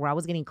management where I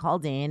was getting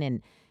called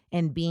in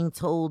and being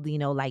told,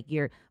 like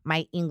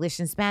my English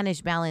and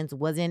Spanish balance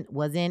wasn't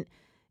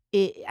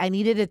it, I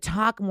needed to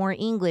talk more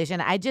English.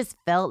 And I just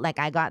felt like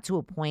I got to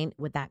a point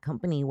with that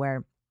company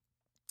where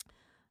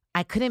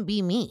I couldn't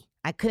be me.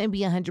 I couldn't be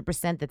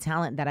 100% the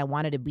talent that I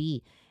wanted to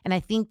be. And I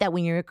think that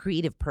when you're a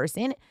creative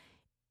person,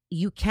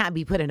 you can't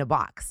be put in a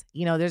box.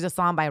 There's a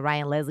song by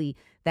Ryan Leslie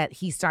that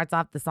he starts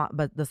off the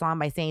song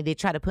by saying, "They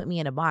try to put me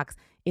in a box.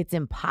 It's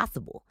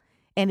impossible."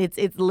 And it's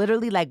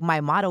literally like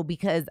my motto,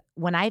 because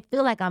when I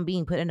feel like I'm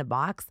being put in a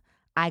box,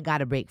 I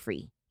gotta break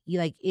free.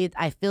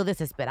 I feel this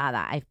esperada.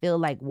 I feel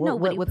like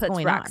Nobody what's puts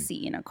going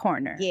Roxy in a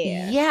corner.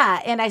 Yeah.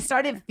 Yeah, and I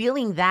started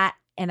feeling that,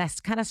 and I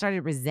kind of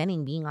started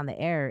resenting being on the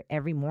air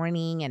every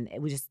morning, and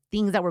it was just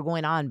things that were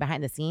going on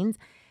behind the scenes.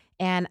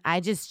 And I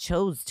just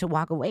chose to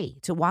walk away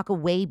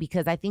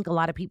because I think a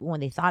lot of people, when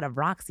they thought of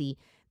Roxy,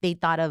 they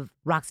thought of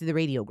Roxy the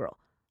radio girl.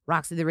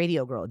 Roxy the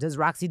radio girl. Does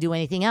Roxy do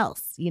anything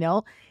else?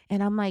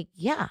 And I'm like,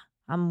 yeah,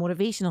 I'm a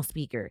motivational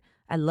speaker.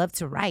 I love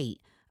to write.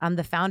 I'm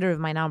the founder of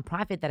my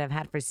nonprofit that I've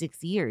had for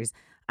 6 years.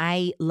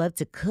 I love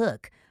to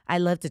cook. I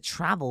love to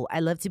travel. I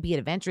love to be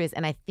adventurous.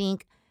 And I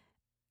think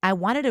I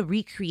wanted to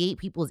recreate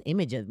people's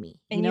image of me.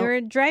 And you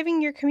were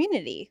driving your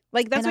community.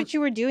 Like, that's And what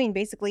you were doing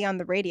basically on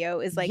the radio,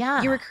 is like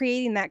Yeah. you were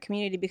creating that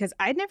community, because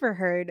I'd never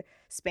heard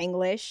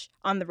Spanglish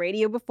on the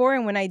radio before.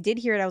 And when I did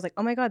hear it, I was like,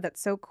 oh my God,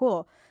 that's so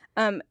cool.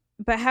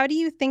 But how do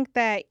you think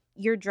that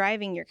you're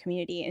driving your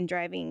community and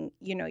driving,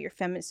 your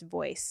feminist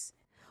voice?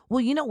 Well,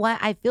 you know what?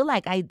 I feel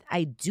like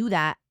I do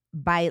that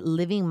by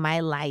living my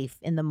life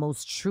in the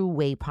most true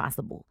way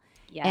possible.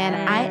 Yeah.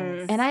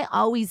 And I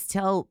always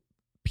tell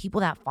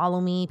people that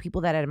follow me, people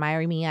that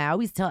admire me, I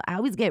always get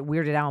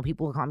weirded out when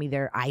people call me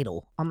their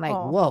idol. I'm like,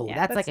 Oh, whoa, yeah,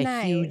 that's like a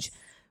nice. huge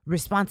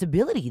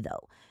responsibility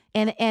though.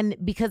 And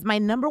because my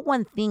number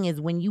one thing is,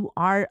 when you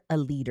are a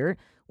leader,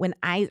 when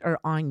eyes are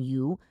on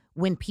you,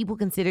 when people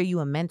consider you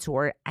a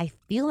mentor, I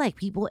feel like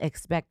people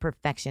expect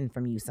perfection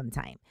from you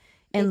sometime.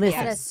 And They listen,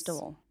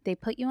 pedestal. They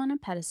put you on a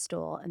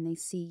pedestal and they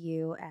see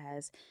you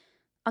as,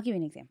 I'll give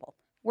you an example.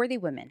 Worthy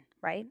women,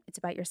 right? It's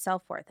about your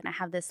self-worth. And I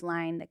have this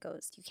line that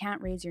goes, you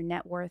can't raise your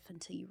net worth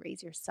until you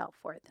raise your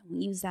self-worth. And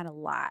we use that a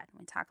lot when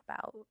we talk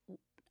about,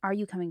 are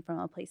you coming from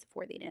a place of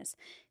worthiness?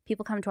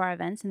 People come to our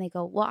events and they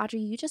go, well, Audrey,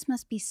 you just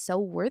must be so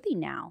worthy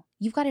now.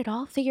 You've got it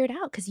all figured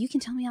out because you can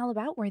tell me all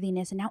about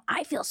worthiness. And now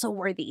I feel so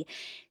worthy.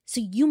 So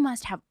you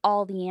must have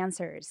all the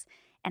answers.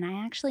 And I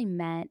actually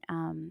met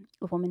a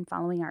woman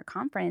following our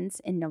conference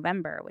in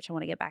November, which I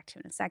want to get back to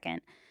in a second.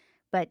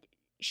 But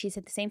she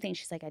said the same thing.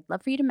 She's like, I'd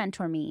love for you to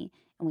mentor me.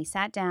 And we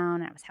sat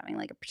down. And I was having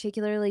like a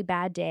particularly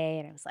bad day.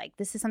 And I was like,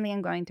 this is something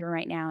I'm going through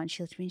right now. And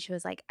she looked at me and she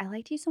was like, I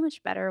liked you so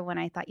much better when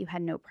I thought you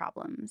had no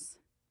problems.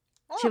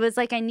 She was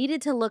like, I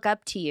needed to look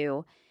up to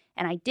you.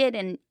 And I did.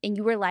 And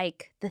you were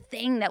like the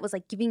thing that was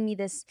like giving me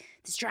this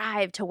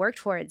drive to work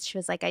towards. She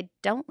was like, I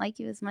don't like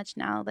you as much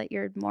now that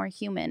you're more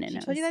human. And She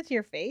it told you was- that to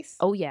your face?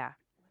 Oh, yeah.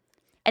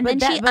 And But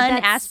then she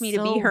that's asked me to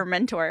so- be her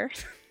mentor.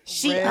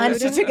 she Rude.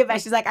 took it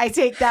back. She's like, I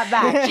take that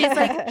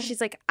back.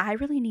 she's like, I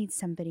really need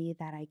somebody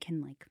that I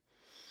can like,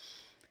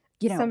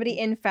 Somebody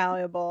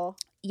infallible.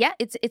 Yeah,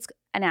 it's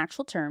an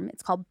actual term.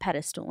 It's called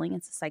pedestaling.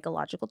 It's a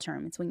psychological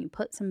term. It's when you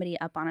put somebody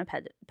up on a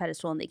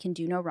pedestal and they can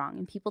do no wrong.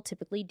 And people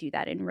typically do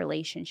that in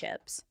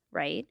relationships,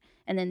 right?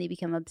 And then they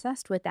become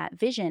obsessed with that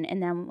vision.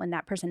 And then when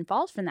that person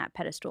falls from that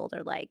pedestal,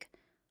 they're like,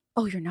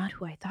 oh, you're not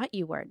who I thought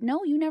you were.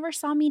 No, you never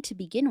saw me to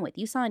begin with.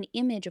 You saw an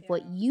image of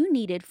what you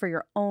needed for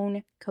your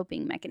own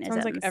coping mechanisms.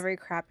 Sounds like every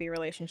crappy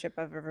relationship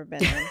I've ever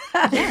been in.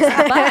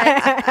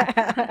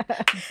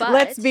 but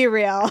Let's be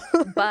real.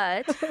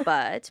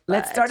 but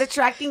Let's start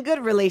attracting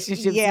good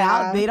relationships Yeah.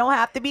 now. They don't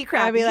have to be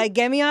crappy. I'd be like,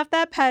 get me off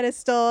that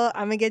pedestal.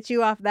 I'm gonna get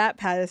you off that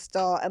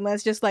pedestal, and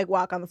let's just like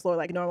walk on the floor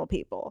like normal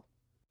people.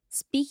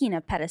 Speaking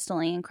of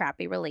pedestaling and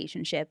crappy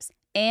relationships,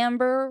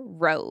 Amber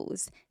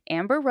Rose.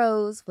 Amber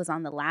Rose was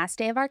on the last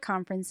day of our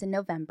conference in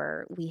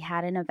November. We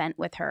had an event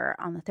with her.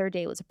 On the third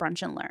day, it was a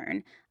brunch and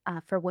learn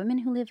for women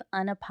who live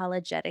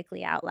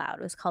unapologetically out loud.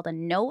 It was called a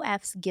no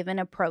F's given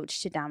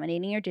approach to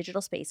dominating your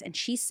digital space. And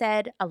she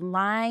said a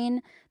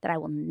line that I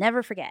will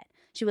never forget.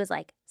 She was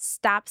like,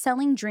 stop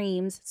selling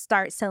dreams,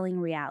 start selling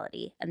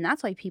reality. And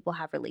that's why people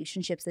have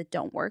relationships that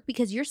don't work,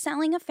 because you're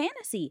selling a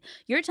fantasy.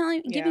 You're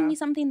giving me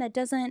something that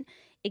doesn't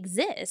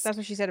exist. That's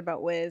what she said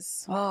about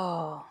Wiz.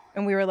 Oh.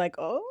 And we were like,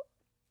 oh,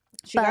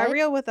 she got But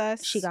real with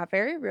us. She got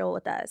very real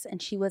with us,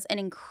 and she was an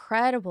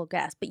incredible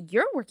guest. But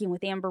you're working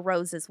with Amber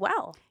Rose as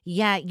well.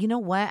 Yeah, you know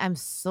what? I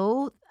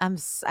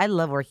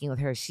love working with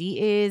her. She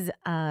is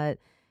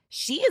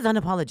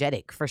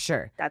unapologetic for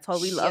sure. That's why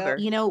we love her.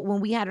 You know, when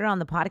we had her on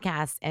the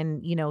podcast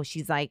and, you know,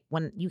 she's like,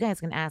 when you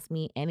guys can ask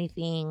me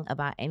anything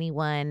about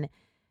anyone,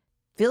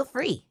 feel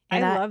free.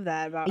 And I love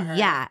that about her.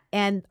 Yeah.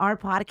 And our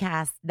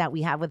podcast that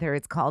we have with her,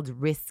 it's called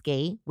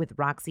Risque with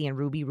Roxy and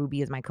Ruby.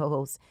 Ruby is my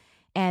co-host.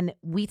 And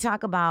we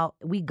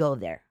go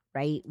there,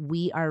 right?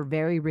 We are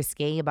very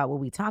risque about what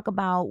we talk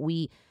about.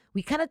 We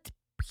kind of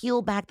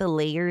peel back the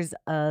layers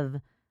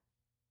of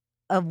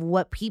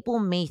what people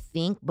may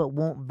think but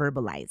won't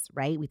verbalize,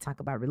 right? We talk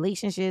about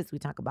relationships, we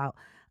talk about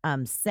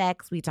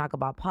sex, we talk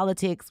about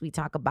politics, we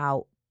talk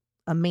about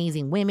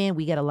amazing women.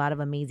 We get a lot of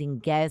amazing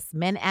guests,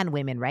 men and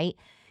women, right?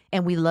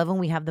 And we love when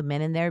we have the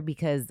men in there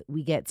because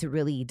we get to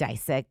really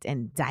dissect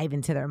and dive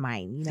into their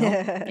mind, you know?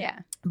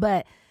 Yeah.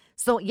 But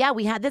so, yeah,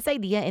 we had this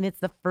idea, and it's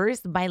the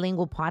first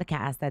bilingual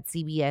podcast that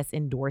CBS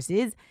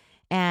endorses.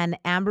 And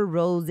Amber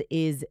Rose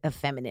is a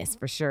feminist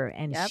for sure.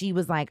 And she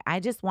was like, I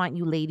just want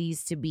you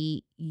ladies to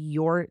be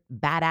your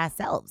badass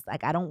selves.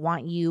 Like, I don't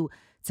want you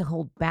to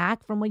hold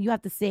back from what you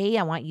have to say.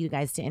 I want you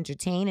guys to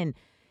entertain. And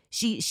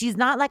she's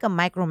not like a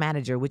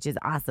micromanager, which is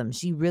awesome.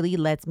 She really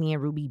lets me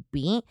and Ruby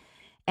be.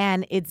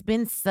 And it's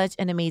been such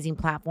an amazing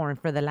platform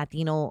for the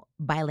Latino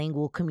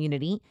bilingual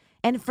community.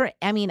 And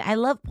I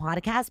love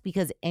podcasts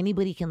because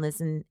anybody can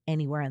listen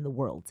anywhere in the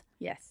world.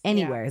 Yes.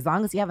 Anywhere. As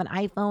long as you have an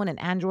iPhone, an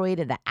Android,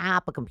 and the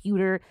app, a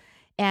computer.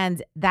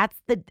 And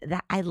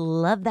I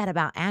love that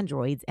about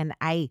Androids. And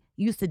I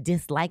used to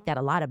dislike that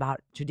a lot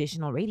about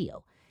traditional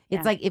radio.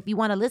 It's like, if you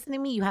want to listen to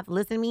me, you have to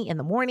listen to me in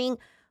the morning,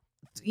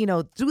 you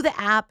know, through the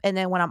app. And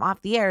then when I'm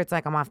off the air, it's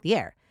like I'm off the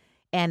air.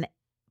 And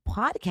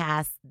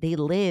podcasts, they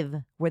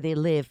live where they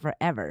live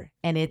forever.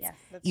 And it's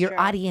your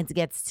audience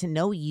gets to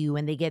know you,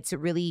 and they get to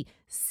really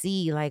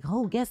see like,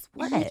 oh, guess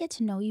what? And they get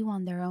to know you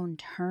on their own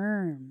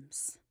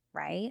terms,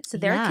 right? So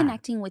they're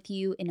connecting with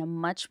you in a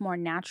much more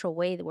natural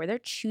way where they're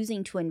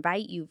choosing to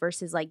invite you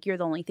versus like, you're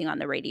the only thing on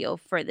the radio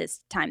for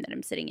this time that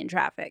I'm sitting in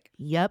traffic.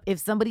 Yep. If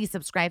somebody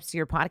subscribes to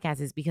your podcast,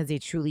 it's because they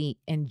truly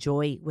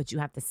enjoy what you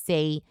have to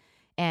say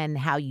and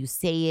how you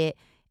say it.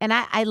 And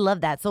I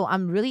love that. So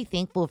I'm really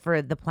thankful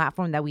for the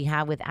platform that we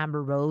have with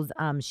Amber Rose.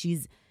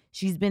 She's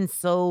been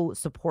so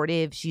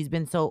supportive. She's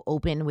been so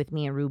open with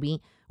me and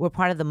Ruby. We're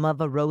part of the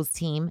Mother Rose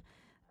team.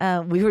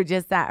 We were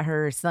just at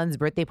her son's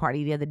birthday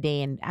party the other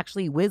day, and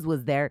actually Wiz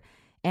was there.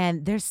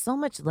 And there's so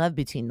much love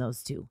between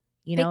those two.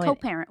 You know, they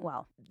co-parent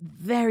well.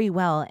 Very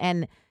well.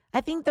 And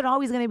I think they're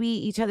always going to be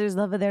each other's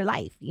love of their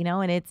life, you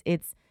know? And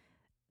it's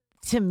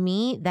to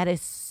me, that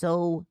is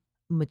so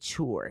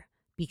mature.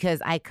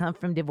 Because I come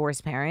from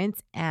divorced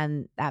parents,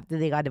 and after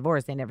they got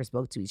divorced, they never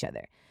spoke to each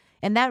other.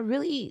 And that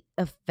really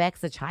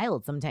affects a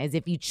child sometimes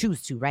if you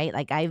choose to, right?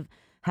 Like I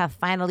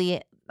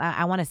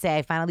want to say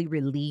I finally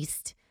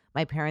released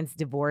my parents'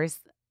 divorce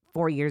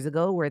 4 years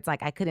ago, where it's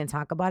like I couldn't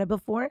talk about it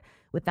before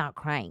without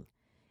crying.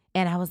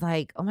 And I was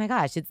like, oh my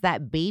gosh, it's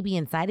that baby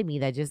inside of me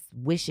that just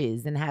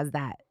wishes and has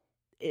that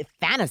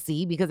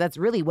fantasy, because that's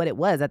really what it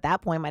was. At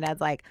that point, my dad's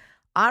like,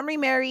 I'm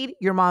remarried,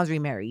 your mom's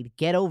remarried.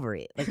 Get over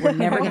it. Like, we're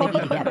never going to be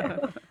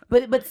together.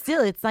 But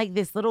still, it's like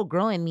this little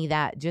girl in me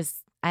that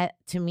just,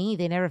 to me,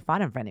 they never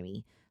fought in front of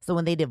me. So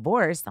when they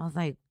divorced, I was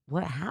like,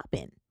 what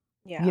happened?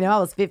 Yeah. You know, I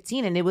was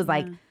 15, and it was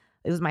like,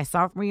 it was my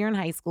sophomore year in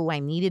high school. I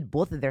needed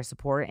both of their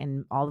support,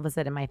 and all of a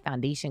sudden my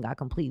foundation got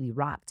completely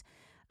rocked.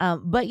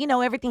 But, you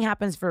know, everything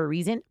happens for a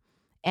reason.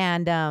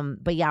 And,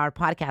 but yeah, our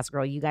podcast,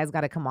 girl, you guys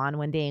got to come on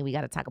one day, and we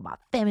got to talk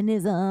about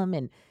feminism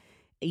and,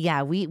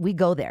 yeah, we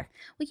go there.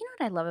 Well, you know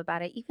what I love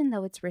about it? Even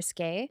though it's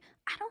risque,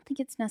 I don't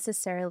think it's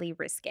necessarily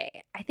risque.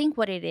 I think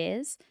what it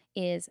is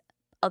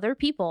other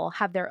people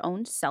have their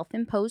own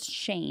self-imposed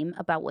shame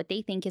about what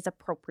they think is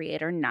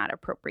appropriate or not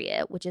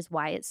appropriate, which is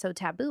why it's so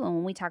taboo. And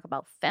when we talk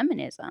about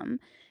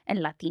feminism and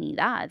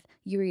Latinidad,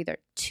 you're either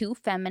too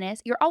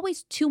feminist, you're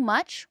always too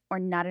much or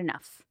not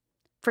enough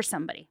for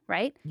somebody,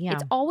 right? Yeah.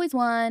 It's always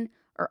one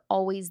or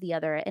always the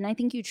other. And I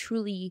think you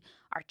truly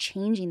are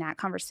changing that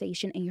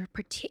conversation, and you're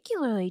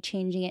particularly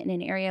changing it in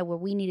an area where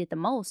we need it the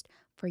most,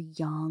 for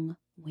young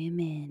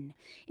women,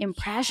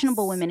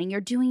 impressionable Yes. women. And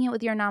you're doing it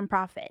with your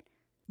nonprofit.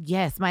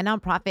 Yes, my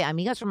nonprofit,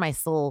 Amigas for My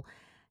Soul.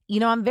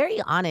 I'm very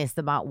honest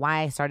about why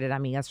I started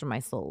Amigas for My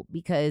Soul,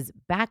 because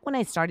back when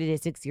I started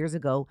it 6 years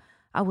ago,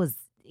 I was,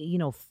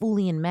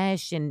 fully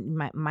enmeshed,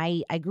 and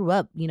I grew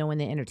up, in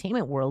the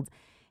entertainment world,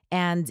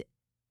 and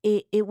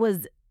it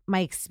was my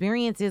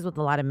experiences with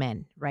a lot of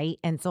men, right?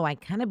 And so I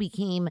kind of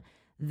became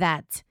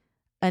that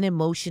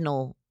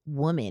unemotional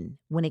woman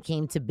when it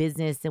came to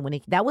business,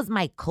 and that was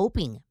my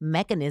coping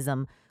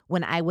mechanism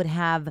when I would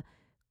have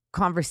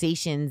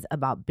conversations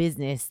about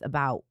business,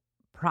 about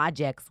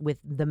projects with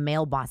the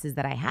male bosses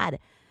that I had.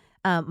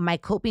 My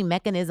coping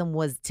mechanism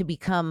was to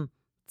become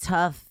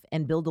tough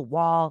and build a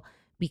wall,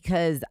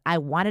 because I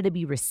wanted to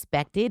be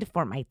respected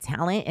for my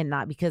talent and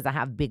not because I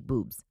have big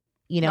boobs,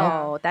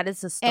 Oh, that is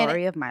the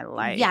story of my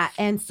life. Yeah.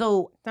 And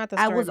so Not the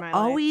I story was of my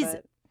always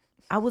life,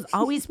 I was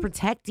always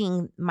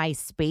protecting my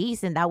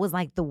space, and that was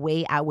like the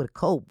way I would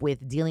cope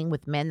with dealing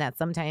with men that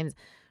sometimes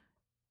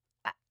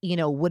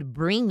would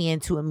bring me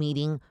into a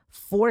meeting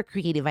for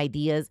creative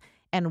ideas.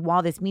 And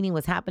while this meeting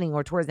was happening,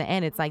 or towards the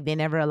end, it's like they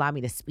never allowed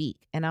me to speak.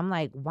 And I'm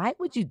like, why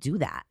would you do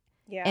that?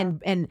 yeah.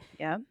 And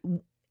Yeah.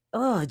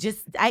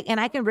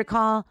 I can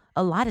recall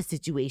a lot of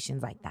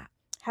situations like that.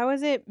 How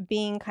is it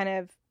being kind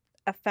of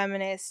a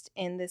feminist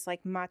in this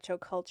like macho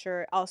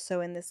culture,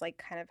 also in this like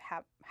kind of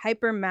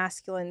hyper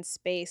masculine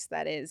space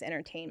that is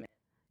entertainment?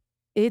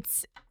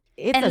 It's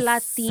And a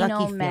Latino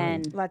sucky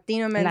men. feeling.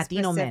 Latino men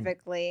Latino men.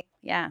 specifically.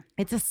 Yeah.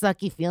 It's a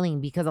sucky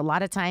feeling, because a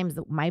lot of times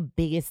my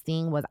biggest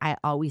thing was I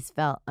always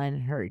felt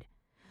unheard.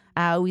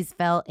 I always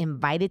felt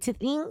invited to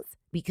things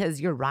because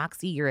you're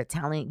Roxy, you're a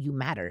talent, you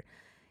matter.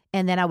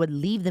 And then I would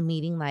leave the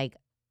meeting like,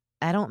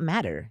 I don't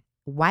matter.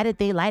 Why did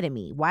they lie to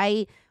me?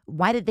 Why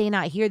did they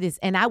not hear this?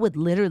 And I would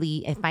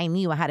literally, if I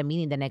knew I had a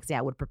meeting the next day,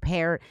 I would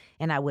prepare,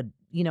 and I would,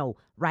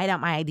 write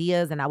out my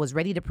ideas, and I was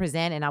ready to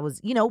present. And I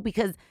was,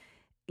 because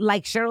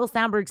like Sheryl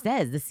Sandberg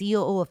says, the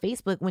CEO of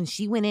Facebook, when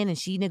she went in and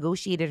she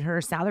negotiated her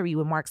salary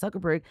with Mark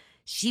Zuckerberg,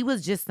 she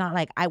was just not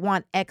like, I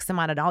want X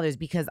amount of dollars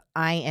because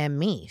I am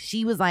me.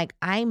 She was like,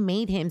 I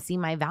made him see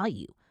my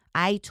value.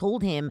 I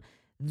told him,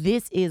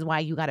 this is why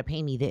you got to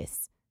pay me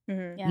this,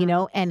 Mm-hmm.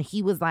 Yeah. and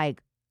he was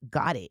like,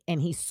 got it. And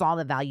he saw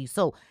the value.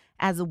 So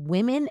as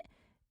women,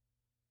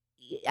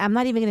 I'm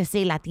not even going to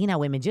say Latina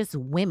women, just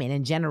women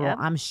in general. Yep.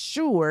 I'm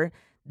sure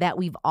that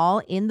we've all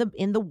in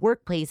the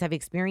workplace have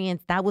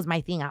experienced. That was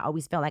my thing. I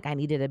always felt like I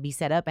needed to be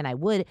set up, and I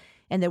would.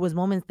 And there was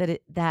moments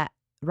that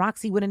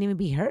Roxy wouldn't even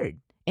be heard,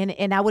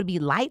 and I would be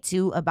lied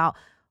to about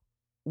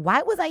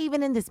why was I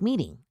even in this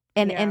meeting.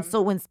 And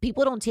so when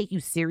people don't take you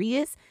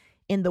serious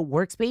in the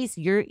workspace,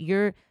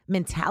 your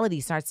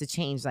mentality starts to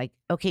change. Like,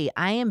 okay,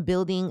 I am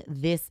building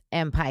this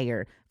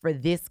empire for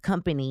this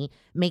company,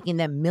 making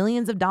them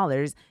millions of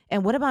dollars,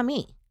 and what about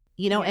me?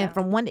 And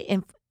from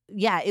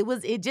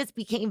it just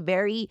became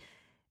very.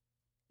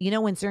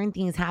 When certain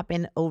things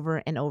happen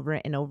over and over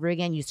and over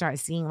again, you start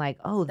seeing like,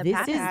 oh, The this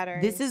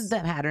patterns. is the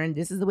pattern.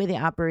 This is the way they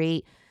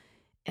operate.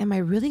 Am I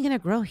really going to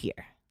grow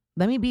here?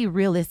 Let me be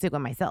realistic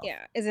with myself. Yeah.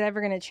 Is it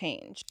ever going to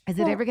change? Is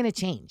it ever going to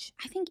change?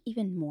 I think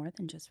even more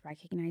than just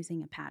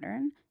recognizing a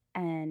pattern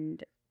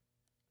and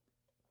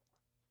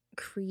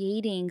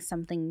creating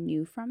something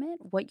new from it,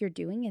 what you're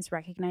doing is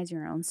recognize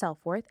your own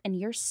self-worth, and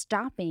you're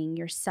stopping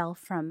yourself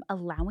from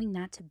allowing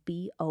that to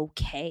be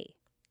okay.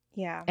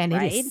 Yeah. And it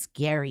Right? is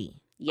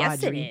scary.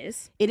 Yes, Audrey. it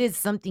is. It is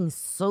something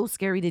so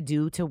scary to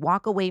do, to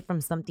walk away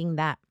from something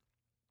that,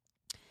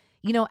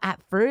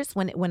 at first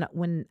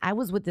when I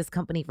was with this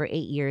company for 8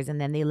 years, and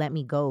then they let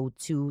me go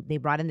they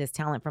brought in this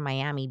talent from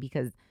Miami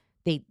because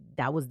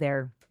that was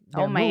their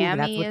move. Miami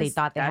That's what they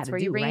thought they had that's to where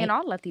do, you bring right? in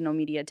all Latino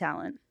media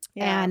talent.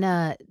 Yeah.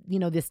 And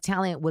this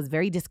talent was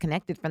very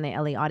disconnected from the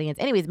LA audience.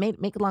 Anyways,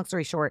 make a long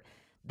story short,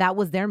 that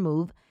was their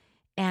move.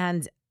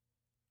 And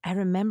I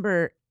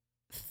remember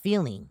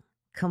feeling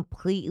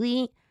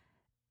completely,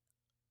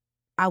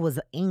 I was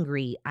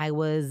angry. I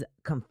was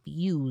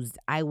confused.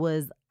 I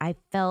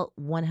felt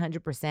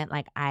 100%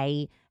 like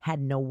I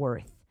had no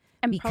worth.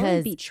 And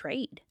probably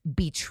Because-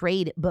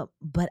 betrayed.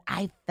 But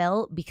I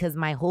felt, because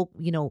my whole,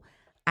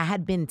 I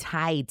had been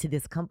tied to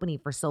this company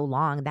for so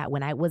long, that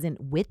when I wasn't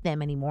with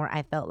them anymore,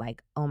 I felt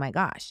like, oh my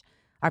gosh,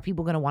 are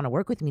people going to want to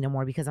work with me no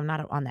more because I'm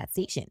not on that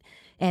station?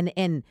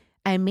 And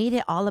I made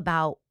it all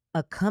about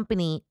a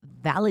company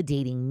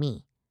validating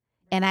me.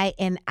 And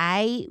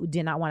I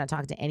did not want to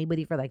talk to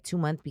anybody for like 2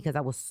 months, because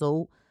I was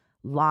so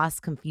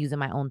lost, confused in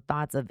my own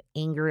thoughts of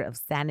anger, of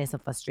sadness,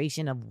 of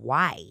frustration, of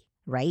why,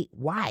 right?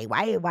 Why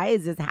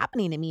is this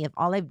happening to me if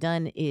all I've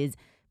done is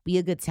be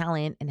a good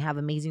talent and have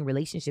amazing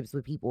relationships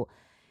with people?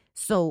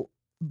 So,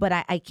 but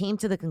I came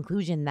to the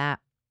conclusion that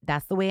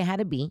that's the way it had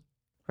to be,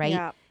 right?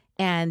 Yeah.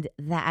 And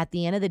that at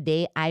the end of the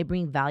day, I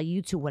bring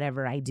value to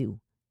whatever I do.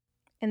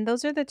 And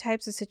those are the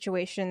types of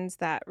situations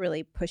that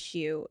really push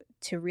you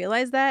to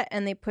realize that,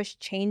 and they push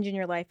change in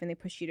your life, and they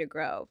push you to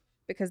grow,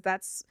 because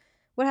that's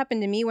what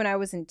happened to me when I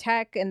was in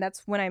tech, and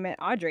that's when I met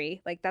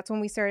Audrey. Like, that's when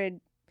we started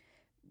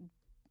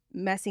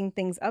messing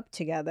things up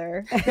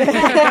together.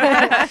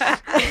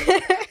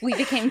 We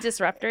became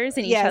disruptors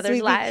in each Yes, other's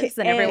we lives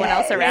and everyone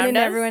else and around in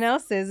us. everyone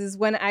else's is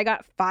when I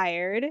got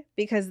fired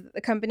because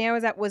the company I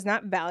was at was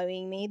not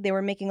valuing me. They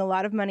were making a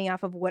lot of money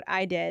off of what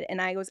I did, and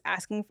I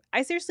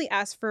seriously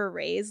asked for a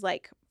raise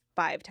like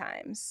 5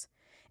 times.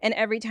 And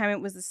every time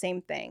it was the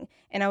same thing.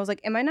 And I was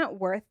like, am I not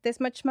worth this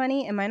much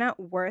money? Am I not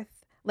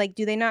worth, like,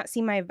 do they not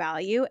see my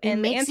value? It And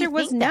the makes answer you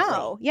was think that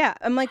no. way. Yeah.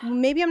 I'm like, well,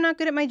 maybe I'm not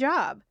good at my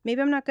job. Maybe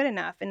I'm not good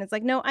enough. And it's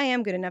like, no, I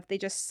am good enough. They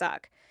just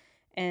suck.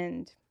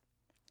 And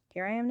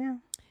here I am now.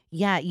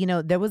 Yeah, you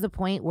know, there was a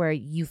point where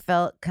you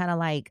felt kind of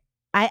like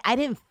I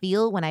didn't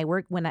feel when I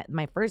worked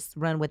my first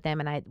run with them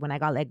and when I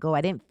got let go,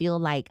 I didn't feel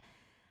like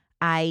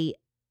I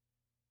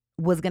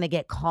was gonna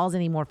get calls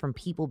anymore from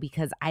people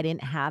because I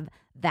didn't have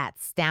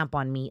that stamp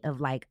on me of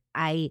like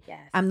Yes.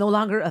 I'm no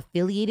longer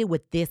affiliated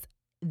with this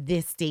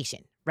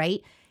station,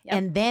 right? Yep.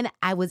 And then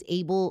I was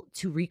able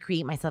to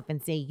recreate myself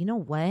and say, you know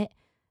what?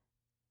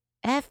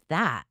 F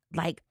that.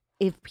 Like,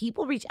 if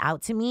people reach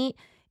out to me,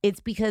 it's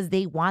because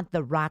they want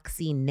the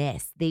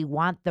Roxy-ness. They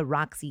want the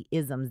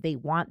Roxy-isms. They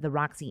want the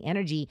Roxy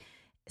energy.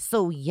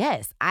 So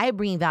yes, I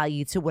bring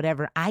value to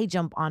whatever I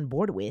jump on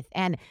board with.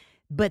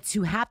 But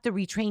to have to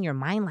retrain your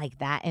mind like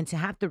that and to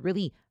have to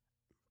really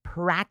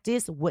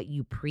practice what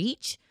you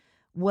preach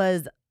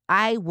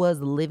I was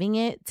living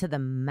it to the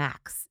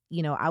max.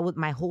 You know,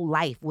 my whole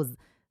life was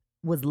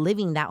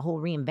living that whole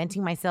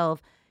reinventing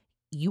myself.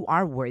 You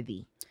are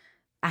worthy.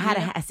 I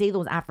had to say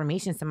those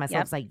affirmations to myself.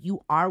 Yep. It's like,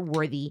 you are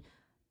worthy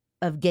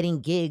of getting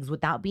gigs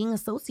without being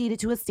associated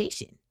to a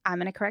station. I'm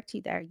going to correct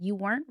you there. You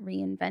weren't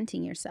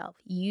reinventing yourself.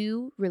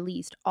 You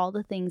released all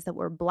the things that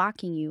were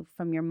blocking you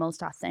from your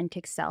most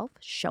authentic self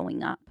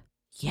showing up.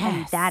 Yes.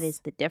 And that is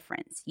the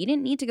difference. You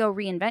didn't need to go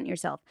reinvent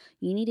yourself.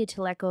 You needed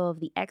to let go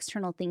of the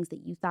external things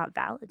that you thought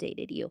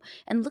validated you.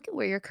 And look at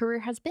where your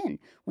career has been.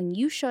 When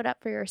you showed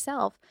up for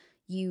yourself,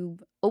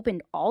 you've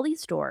opened all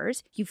these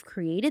doors. You've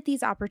created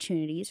these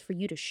opportunities for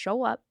you to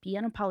show up, be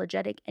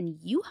unapologetic, and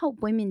you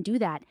help women do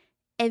that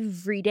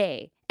every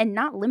day and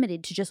not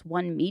limited to just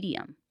one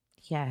medium.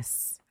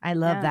 Yes. I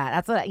love Yeah. that.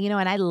 That's what,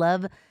 and I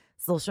love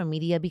social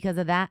media because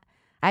of that.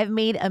 I've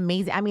made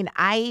amazing. I mean,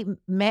 I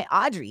met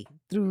Audrey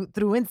through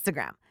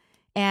Instagram,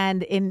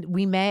 and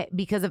we met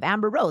because of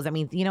Amber Rose. I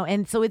mean,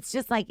 and so it's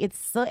just like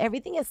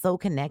everything is so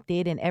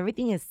connected and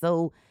everything is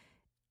so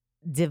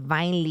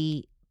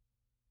divinely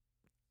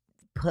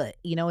put.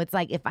 It's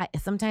like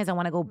sometimes I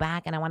want to go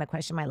back and I want to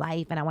question my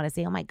life and I want to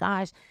say, oh my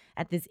gosh,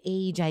 at this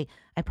age, I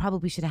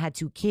probably should have had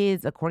 2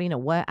 kids. According to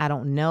what? I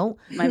don't know.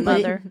 My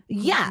mother.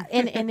 Yeah.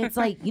 And it's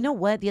like, you know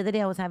what? The other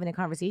day I was having a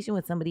conversation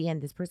with somebody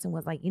and this person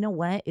was like, you know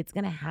what? It's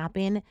going to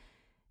happen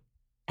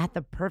at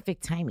the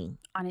perfect timing.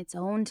 On its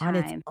own time. On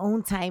its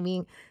own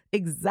timing,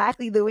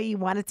 exactly the way you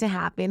want it to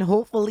happen.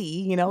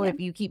 Hopefully, if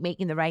you keep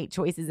making the right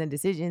choices and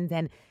decisions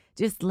and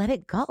just let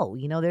it go.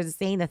 There's a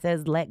saying that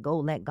says, let go,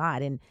 let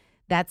God. And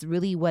that's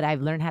really what I've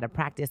learned how to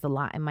practice a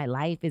lot in my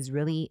life is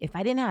really, if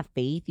I didn't have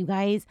faith, you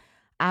guys,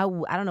 I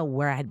don't know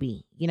where I'd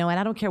be, and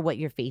I don't care what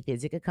your faith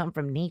is. It could come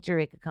from nature.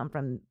 It could come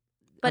from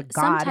but a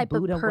God, some type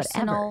Buddha, of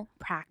personal whatever.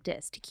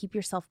 practice to keep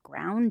yourself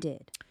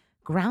grounded.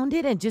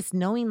 Grounded and just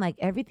knowing like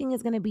everything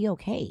is going to be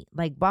okay.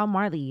 Like Bob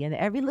Marley, and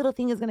every little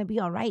thing is going to be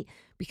all right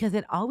because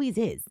it always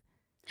is.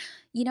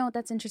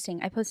 That's interesting.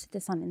 I posted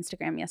this on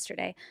Instagram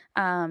yesterday.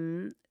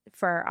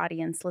 For our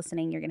audience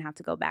listening, you're going to have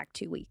to go back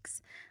 2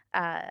 weeks.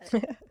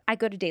 I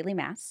go to daily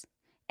mass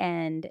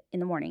and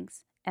in the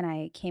mornings, and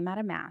I came out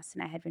of mass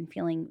and I had been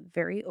feeling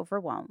very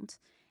overwhelmed.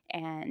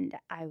 And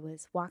I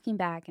was walking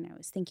back and I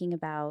was thinking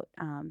about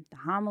the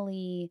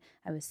homily.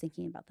 I was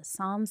thinking about the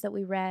Psalms that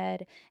we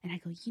read. And I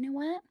go, you know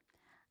what?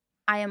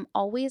 I am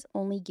always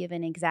only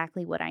given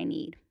exactly what I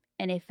need.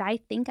 And if I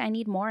think I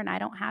need more and I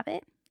don't have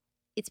it,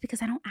 it's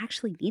because I don't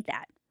actually need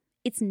that.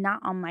 It's not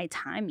on my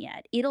time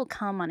yet. It'll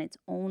come on its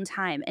own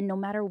time. And no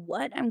matter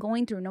what I'm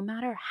going through, no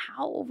matter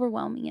how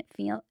overwhelming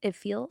it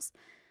feels,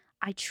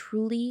 I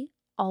truly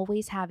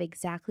always have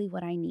exactly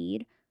what I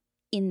need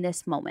in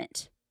this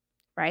moment,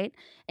 right?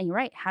 And you're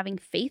right, having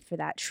faith for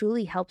that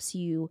truly helps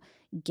you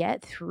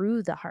get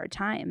through the hard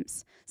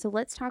times. So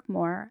let's talk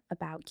more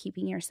about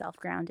keeping yourself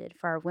grounded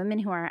for our women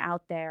who are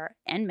out there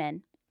and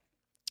men.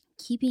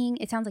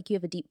 It sounds like you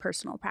have a deep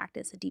personal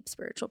practice, a deep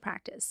spiritual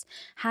practice.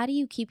 How do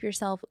you keep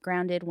yourself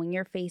grounded when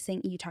you're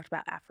you talked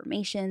about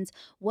affirmations.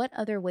 What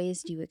other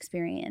ways do you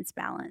experience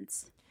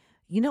balance?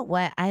 You know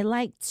what? I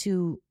like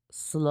to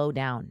slow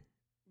down,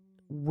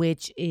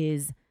 which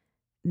is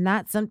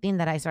not something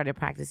that I started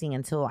practicing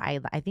until I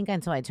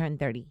turned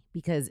 30,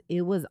 because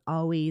it was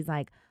always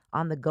like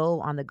on the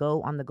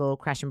go,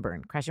 crash and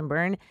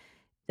burn.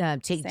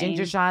 Take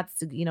ginger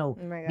shots, Oh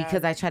my God.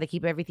 because I try to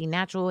keep everything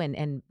natural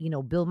and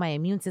build my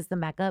immune system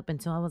back up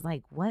until I was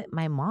like, what?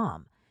 My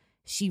mom,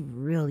 she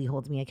really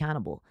holds me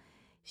accountable.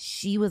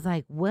 She was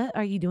like, what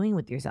are you doing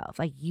with yourself?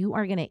 Like, you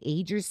are going to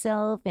age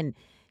yourself, and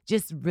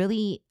just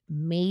really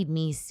made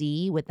me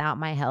see without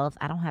my health,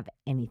 I don't have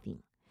anything.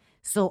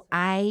 So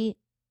I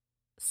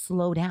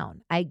slow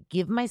down. I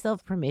give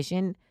myself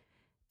permission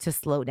to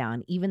slow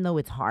down, even though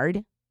it's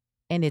hard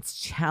and it's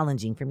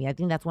challenging for me. I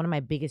think that's one of my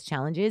biggest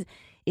challenges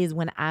is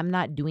when I'm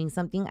not doing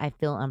something, I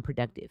feel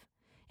unproductive.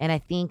 And I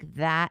think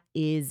that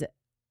is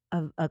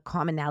a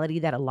commonality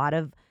that a lot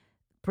of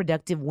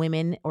productive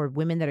women or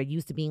women that are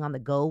used to being on the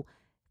go,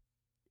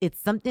 it's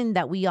something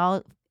that we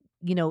all,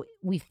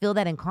 we feel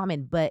that in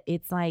common, but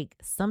it's like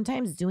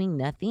sometimes doing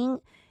nothing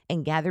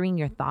and gathering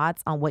your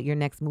thoughts on what your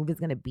next move is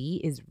going to be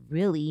is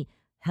really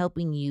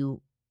helping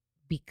you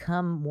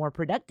become more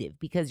productive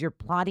because you're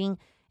plotting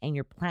and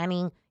you're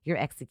planning your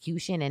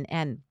execution.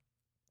 And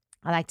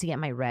I like to get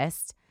my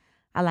rest.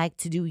 I like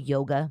to do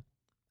yoga.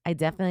 I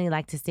definitely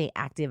like to stay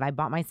active. I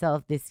bought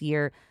myself this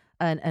year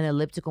an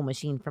elliptical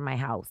machine for my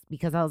house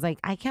because I was like,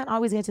 I can't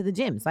always get to the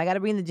gym. So I got to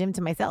bring the gym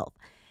to myself.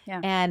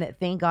 Yeah. And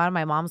thank God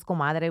my mom's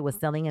comadre was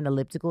selling an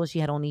elliptical. She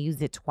had only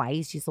used it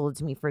twice. She sold it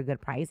to me for a good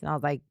price. And I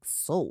was like,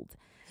 sold.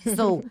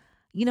 So,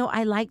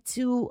 I like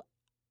to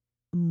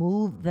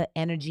move the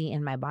energy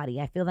in my body.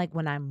 I feel like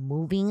when I'm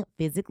moving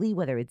physically,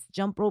 whether it's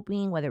jump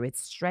roping, whether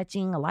it's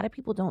stretching, a lot of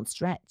people don't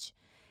stretch.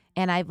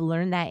 And I've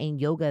learned that in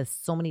yoga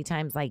so many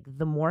times, like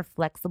the more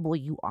flexible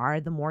you are,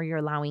 the more you're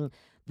allowing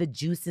the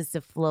juices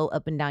to flow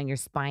up and down your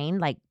spine.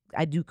 Like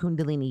I do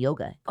Kundalini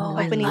yoga.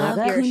 Kundalini Opening love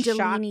up your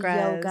Kundalini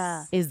chakras.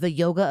 yoga. is the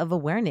yoga of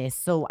awareness.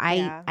 So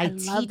Yeah. I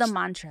love the teach-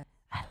 mantra.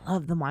 I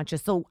love the mantra.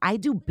 So I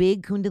do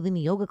big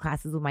Kundalini yoga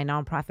classes with my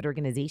nonprofit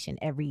organization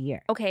every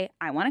year. Okay,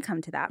 I want to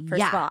come to that. First of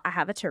Yeah. all, I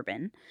have a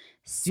turban.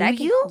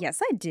 you?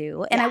 Yes, I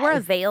do. And I wear a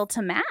Yes. veil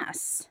to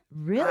mass.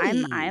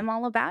 Really? I'm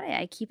all about it.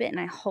 I keep it and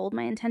I hold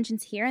my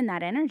intentions here in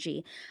that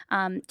energy. Two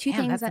Damn,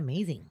 things that's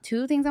amazing.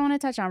 Two things I want to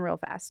touch on real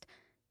fast.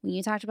 When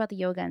you talked about the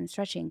yoga and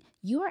stretching,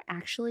 you are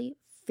actually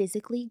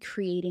physically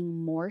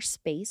creating more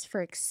space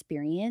for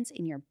experience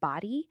in your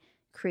body,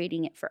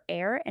 creating it for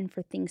air and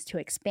for things to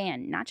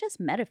expand, not just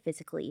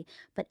metaphysically,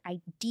 but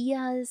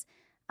ideas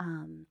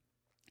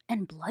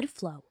and blood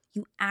flow.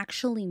 You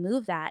actually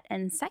move that.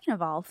 And second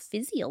of all,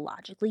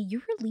 physiologically,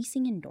 you're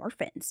releasing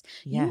endorphins.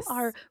 Yes. You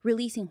are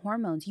releasing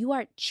hormones. You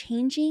are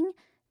changing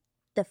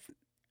the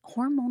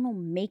hormonal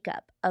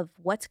makeup of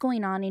what's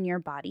going on in your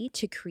body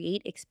to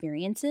create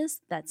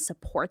experiences that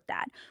support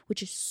that,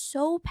 which is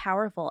so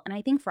powerful. And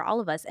I think for all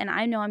of us, and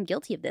I know I'm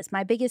guilty of this,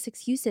 my biggest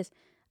excuse is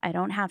I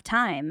don't have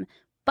time.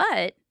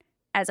 But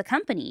as a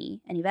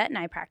company, and Yvette and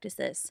I practice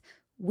this,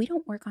 we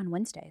don't work on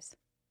Wednesdays.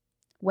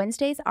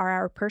 Wednesdays are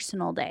our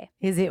personal day.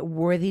 Is it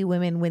Worthy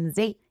Women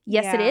Wednesday?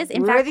 Yes, it Yeah. is.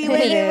 In Worthy fact,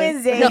 Women it is.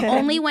 Wednesday. the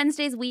only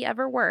Wednesdays we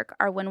ever work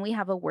are when we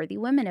have a Worthy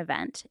Women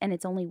event, and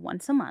it's only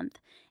once a month.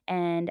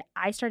 And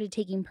I started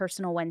taking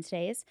personal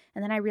Wednesdays,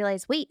 and then I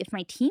realized, wait, if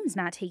my team's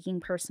not taking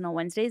personal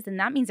Wednesdays, then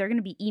that means they're going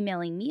to be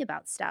emailing me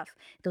about stuff.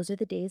 Those are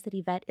the days that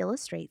Yvette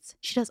illustrates.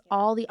 She does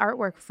all the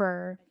artwork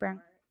for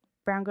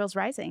Brown Girls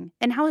Rising.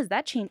 And how has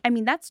that changed? I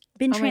mean, that's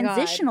been Oh my God.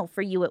 transitional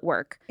for you at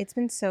work. It's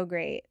been so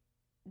great.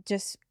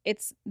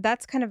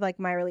 That's kind of like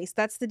my release.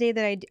 That's the day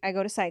that I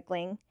go to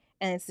cycling,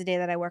 and it's the day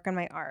that I work on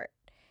my art.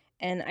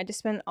 And I just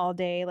spend all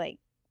day like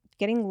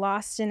getting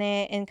lost in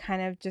it and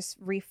kind of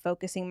just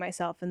refocusing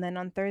myself. And then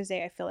on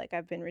Thursday, I feel like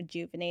I've been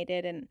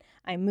rejuvenated and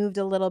I moved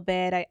a little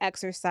bit, I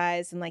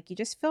exercised, and like you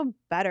just feel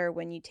better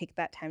when you take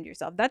that time to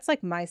yourself. That's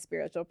like my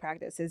spiritual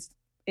practice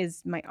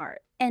is my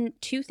art. And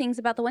two things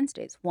about the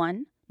Wednesdays.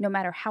 One, no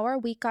matter how our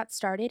week got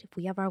started, if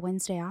we have our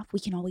Wednesday off, we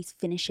can always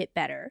finish it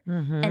better.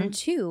 Mhm. And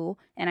two,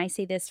 and I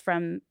say this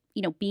from,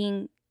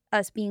 being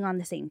on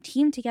the same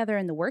team together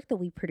and the work that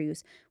we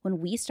produce, when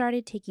we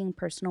started taking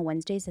personal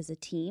Wednesdays as a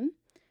team,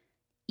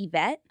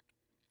 Yvette,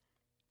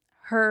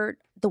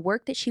 the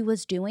work that she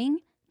was doing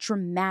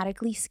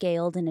dramatically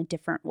scaled in a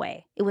different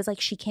way. It was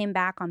like she came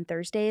back on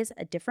Thursdays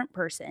a different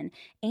person,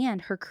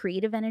 and her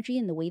creative energy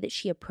and the way that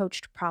she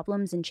approached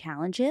problems and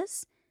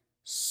challenges,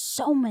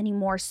 so many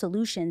more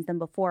solutions than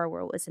before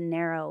where it was a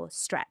narrow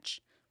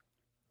stretch.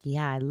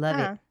 Yeah, I love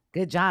Huh. it.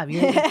 Good job.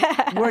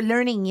 We're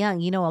learning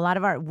young. A lot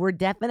of we're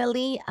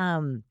definitely,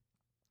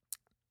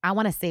 I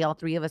want to say all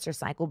three of us are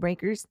cycle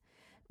breakers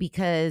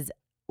because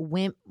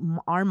when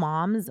our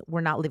moms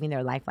were not living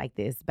their life like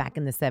this back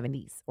in the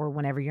 70s or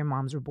whenever your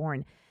moms were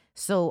born.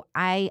 So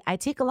I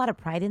take a lot of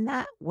pride in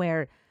that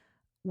where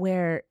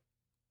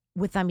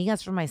with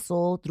Amigas for My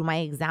Soul, through my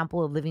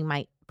example of living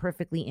my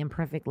perfectly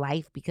imperfect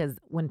life, because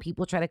when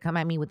people try to come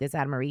at me with this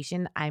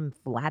admiration, I'm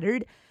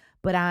flattered,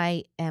 but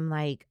I am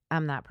like,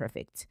 I'm not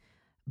perfect.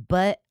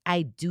 But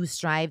I do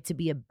strive to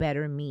be a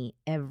better me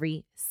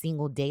every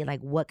single day.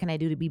 Like, what can I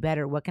do to be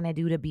better? What can I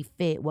do to be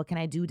fit? What can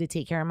I do to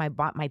take care of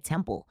my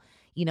temple?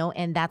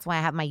 And that's why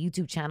I have my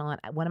YouTube channel.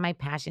 And one of my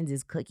passions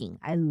is cooking.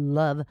 I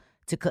love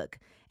to cook.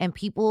 And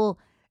people,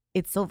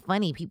 it's so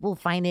funny. People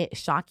find it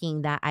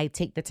shocking that I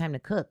take the time to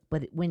cook.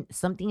 But when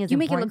something is You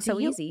make it look important so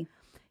to you, easy.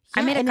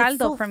 yeah, I made a and it's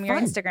caldo so from your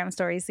fun. Instagram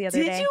stories the other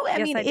Did day. you? I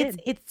Yes, mean, I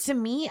did. it's to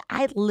me,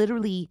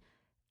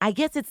 I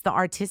guess it's the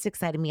artistic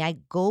side of me. I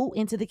go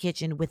into the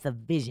kitchen with a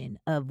vision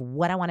of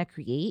what I want to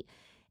create,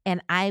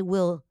 and I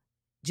will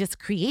just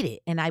create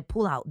it. And I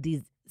pull out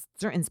these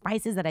certain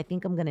spices that I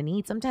think I'm going to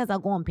need. Sometimes I'll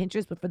go on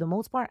Pinterest, but for the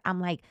most part,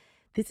 I'm like,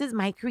 this is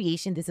my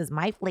creation. This is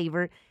my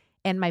flavor.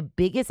 And my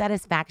biggest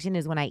satisfaction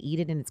is when I eat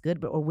it and it's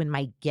good, or when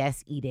my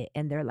guests eat it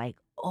and they're like,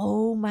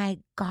 oh my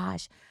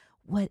gosh,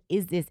 what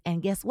is this?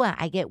 And guess what?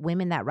 I get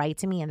women that write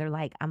to me and they're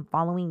like, I'm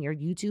following your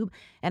YouTube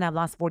and I've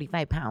lost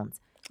 45 pounds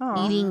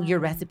eating your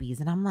recipes.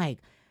 And I'm like,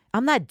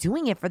 I'm not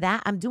doing it for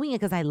that. I'm doing it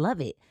because I love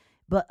it.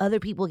 But other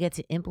people get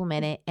to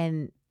implement it.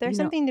 And there's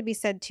something to be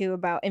said too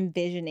about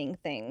envisioning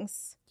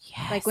things.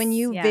 Yes. Like when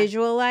you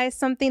visualize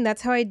something,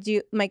 that's how I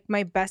do. Like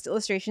my best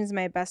illustrations,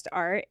 my best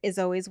art is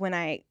always when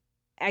I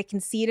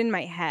can see it in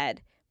my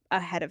head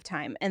ahead of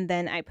time, and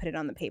then I put it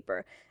on the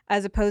paper,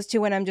 as opposed to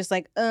when I'm just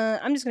like,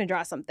 I'm just going to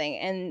draw something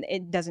and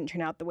it doesn't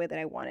turn out the way that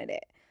I wanted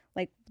it.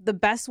 Like the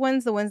best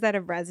ones, the ones that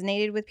have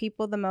resonated with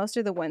people the most,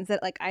 are the ones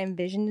that like I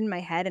envisioned in my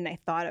head and I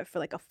thought of for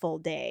like a full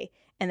day,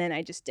 and then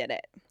I just did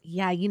it.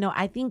 Yeah,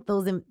 I think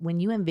those, when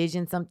you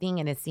envision something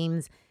and it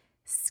seems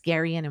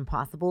scary and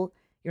impossible,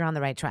 you're on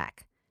the right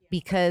track,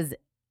 because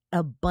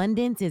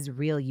abundance is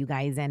real, you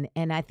guys. And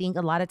I think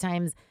a lot of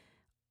times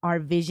our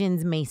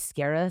visions may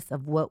scare us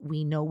of what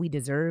we know we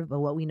deserve, or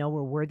what we know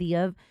we're worthy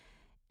of.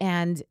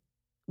 And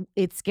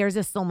it scares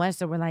us so much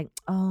that we're like,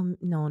 oh,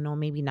 no,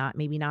 maybe not.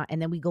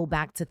 And then we go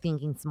back to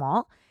thinking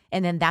small,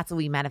 and then that's what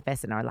we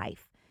manifest in our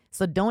life.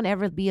 So don't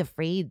ever be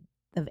afraid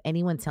of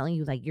anyone telling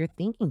you like you're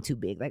thinking too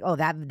big. Like, oh,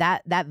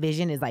 that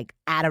vision is like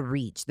out of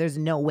reach. There's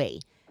no way.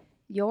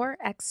 Your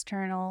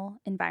external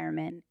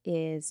environment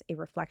is a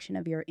reflection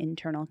of your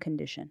internal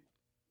condition.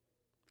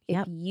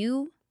 If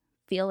you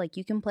feel like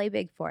you can play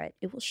big for it,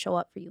 it will show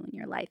up for you in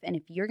your life. And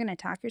if you're going to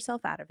talk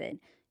yourself out of it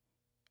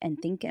and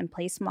think and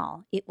play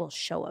small, it will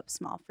show up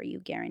small for you,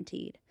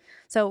 guaranteed.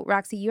 So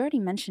Roxy, you already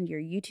mentioned your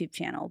YouTube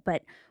channel,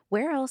 but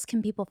where else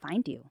can people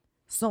find you?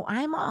 So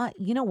I'm,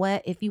 you know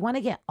what? If you want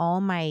to get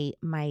all my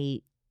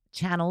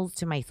channels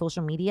to my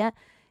social media,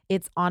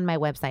 it's on my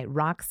website,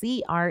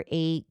 Roxy,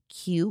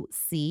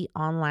 RAQC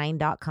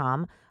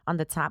online.com. On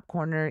the top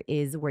corner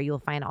is where you'll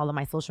find all of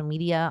my social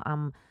media.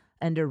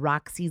 Under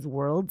Roxy's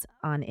World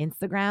on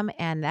Instagram.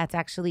 And that's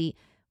actually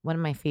one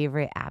of my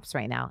favorite apps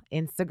right now,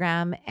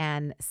 Instagram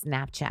and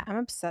Snapchat. I'm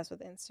obsessed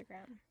with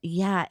Instagram.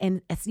 Yeah.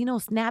 And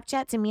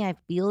Snapchat, to me, I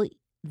feel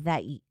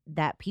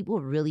that people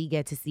really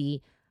get to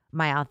see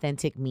my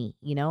authentic me,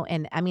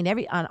 and I mean,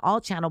 on all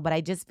channel, but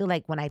I just feel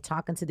like when I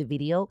talk into the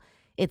video,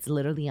 it's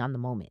literally on the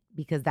moment,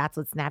 because that's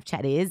what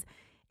Snapchat is.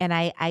 And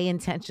I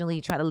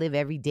intentionally try to live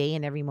every day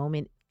and every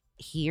moment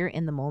here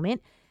in the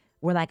moment,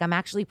 where like I'm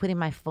actually putting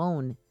my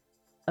phone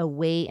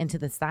away and to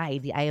the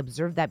side. I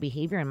observed that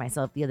behavior in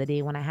myself the other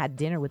day when I had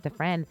dinner with a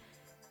friend.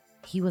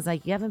 He was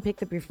like, you haven't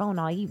picked up your phone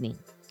all evening.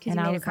 Because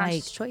you made a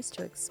conscious choice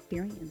to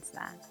experience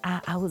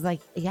that. I was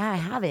like, yeah, I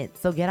haven't.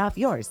 So get off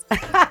yours.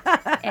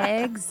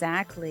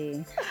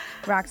 Exactly.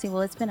 Roxy,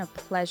 well, it's been a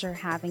pleasure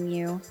having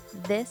you.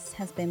 This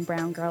has been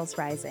Brown Girls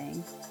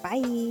Rising.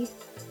 Bye.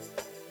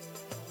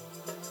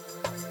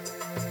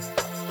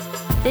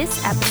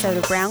 This episode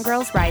of Brown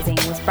Girls Rising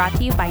was brought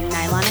to you by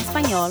Nylon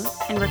Espanol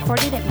and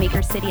recorded at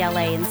Maker City,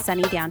 LA in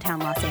sunny downtown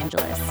Los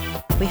Angeles.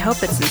 We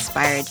hope it's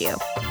inspired you.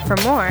 For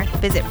more,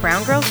 visit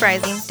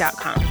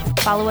browngirlsrising.com.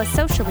 Follow us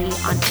socially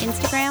on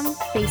Instagram,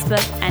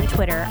 Facebook, and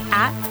Twitter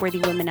at Worthy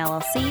Women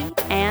LLC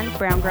and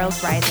Brown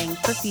Girls Rising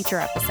for future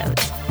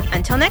episodes.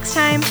 Until next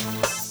time.